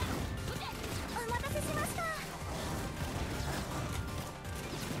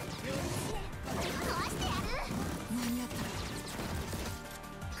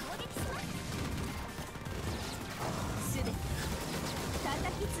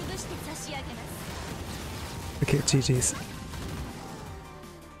 Okay, GG's.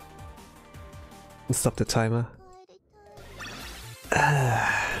 Stop the timer.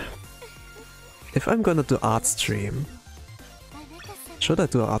 If I'm gonna do art stream, should I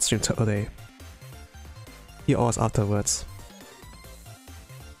do an art stream today? Or afterwards?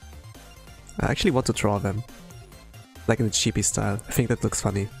 I actually want to draw them. Like in the chibi style. I think that looks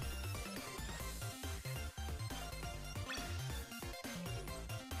funny.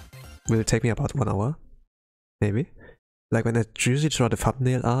 Will it take me about 1 hour? Maybe. Like when I usually draw the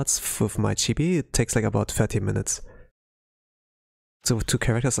thumbnail arts with my chibi, it takes like about 30 minutes. So with 2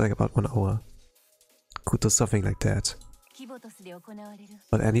 characters like about 1 hour. Could do something like that.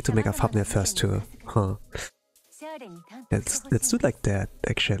 But I need to make a thumbnail first too. Huh. Let's do it like that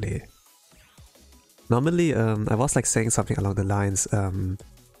actually. Normally I was like saying something along the lines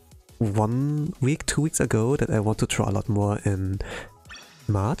 1 week, 2 weeks ago that I want to draw a lot more in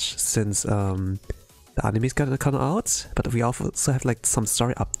March since the anime is gonna come out, but we also have like some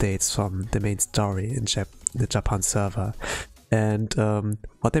story updates from the main story in the Japan server. And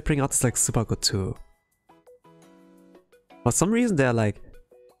what they bring out is like super good too. For some reason they're like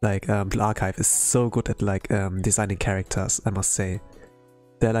Blue Archive is so good at like designing characters, I must say.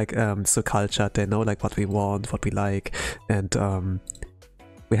 They're like so cultured, they know like what we want, what we like, and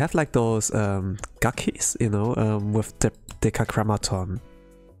we have like those gakis, you know, with the Dekagrammaton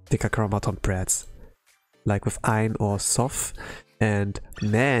breads. Like with Ein or Sof, and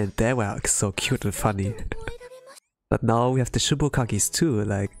man, they were so cute and funny. But now we have the Shubokagis too,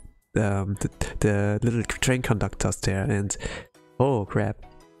 like the little train conductors there, and oh crap,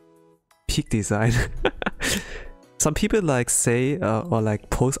 peak design. Some people like say or like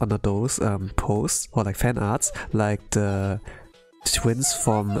post under those posts or like fan arts, like the twins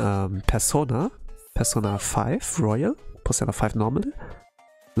from Persona 5 Royal, Persona 5 Normal.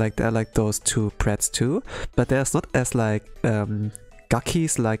 Like they're like those 2 brats too, but there's not as like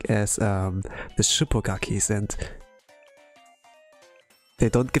gakis like as the Shubogakis, and they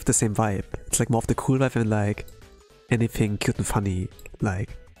don't give the same vibe. It's like more of the cool vibe and like anything cute and funny like.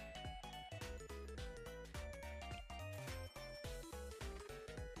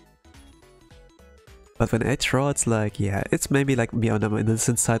 But when I draw, it's like, yeah, it's maybe like me on the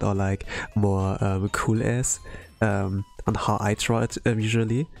innocent side or like more cool as on how I draw it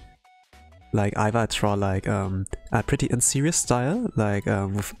usually. Like either I draw like a pretty unserious style, like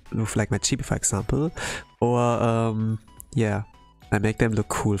with like my chibi for example, or yeah, I make them look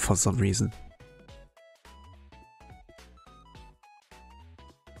cool for some reason.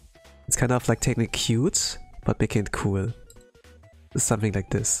 It's kind of like taking it cute, but making it cool. Something like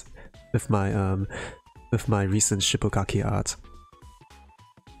this with my recent Shibugaki art.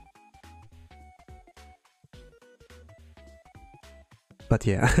 But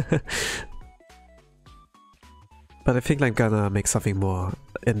yeah. But I think I'm gonna make something more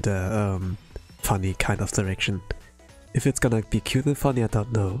in the funny kind of direction. If it's gonna be cute and funny, I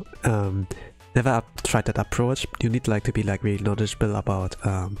don't know. Never tried that approach. You need like to be like really knowledgeable about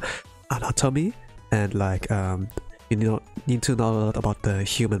anatomy, and like you need to know a lot about the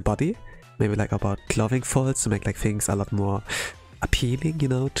human body. Maybe like about clothing folds to make like things a lot more appealing, you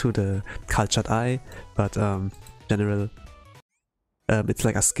know, to the cultured eye. But general, it's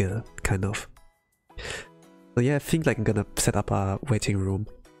like a skill kind of. So yeah, I think like I'm gonna set up a waiting room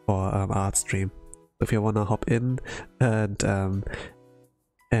for art stream. If you wanna hop in and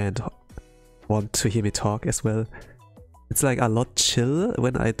want to hear me talk as well, it's like a lot chill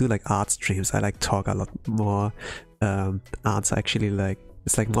when I do like art streams. I like talk a lot more. Arts actually like,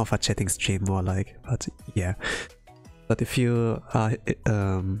 it's like more of a chatting stream, more like. But yeah. But if you are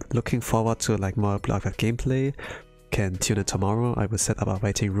looking forward to like more blog gameplay, can tune in tomorrow. I will set up a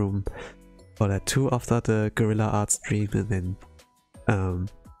waiting room for that too after the Gorilla Art stream, and then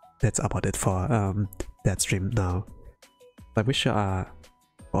that's about it for that stream now. I wish you are,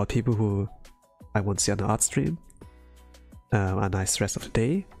 all people who I want to see on the art stream, a nice rest of the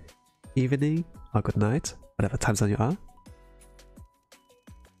day, evening, or good night, whatever time zone you are.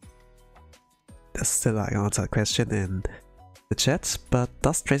 There's still like an unanswered question in the chat, but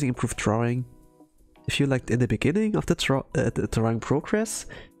does tracing improve drawing? If you like in the beginning of the drawing progress,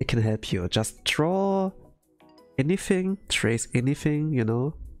 it can help you. Just draw anything, trace anything, you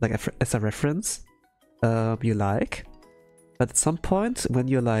know, like as a reference you like. But at some point, when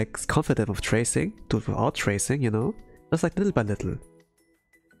you're like confident with tracing, do it without tracing, you know, just like little by little.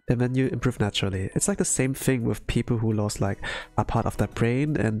 And then you improve naturally. It's like the same thing with people who lost like a part of their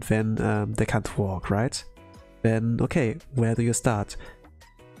brain and then they can't walk, right? Then okay, where do you start?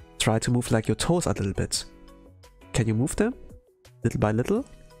 Try to move like your toes a little bit. Can you move them little by little?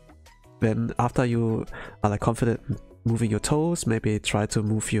 Then after you are like confident moving your toes, maybe try to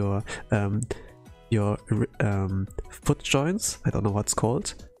move your foot joints. I don't know what's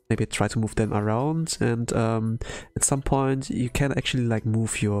called. Maybe try to move them around, and at some point you can actually like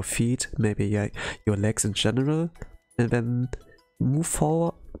move your feet, maybe your legs in general, and then move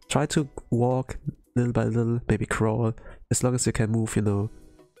forward. Try to walk little by little, maybe crawl, as long as you can move, you know.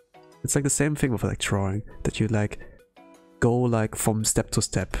 It's like the same thing with like drawing, that you like go like from step to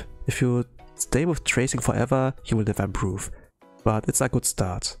step. If you stay with tracing forever, you will never improve, but it's a good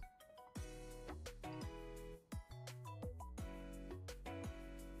start.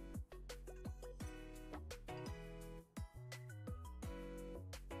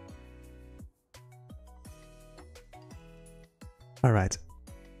 Alright,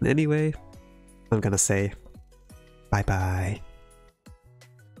 anyway, I'm gonna say bye bye.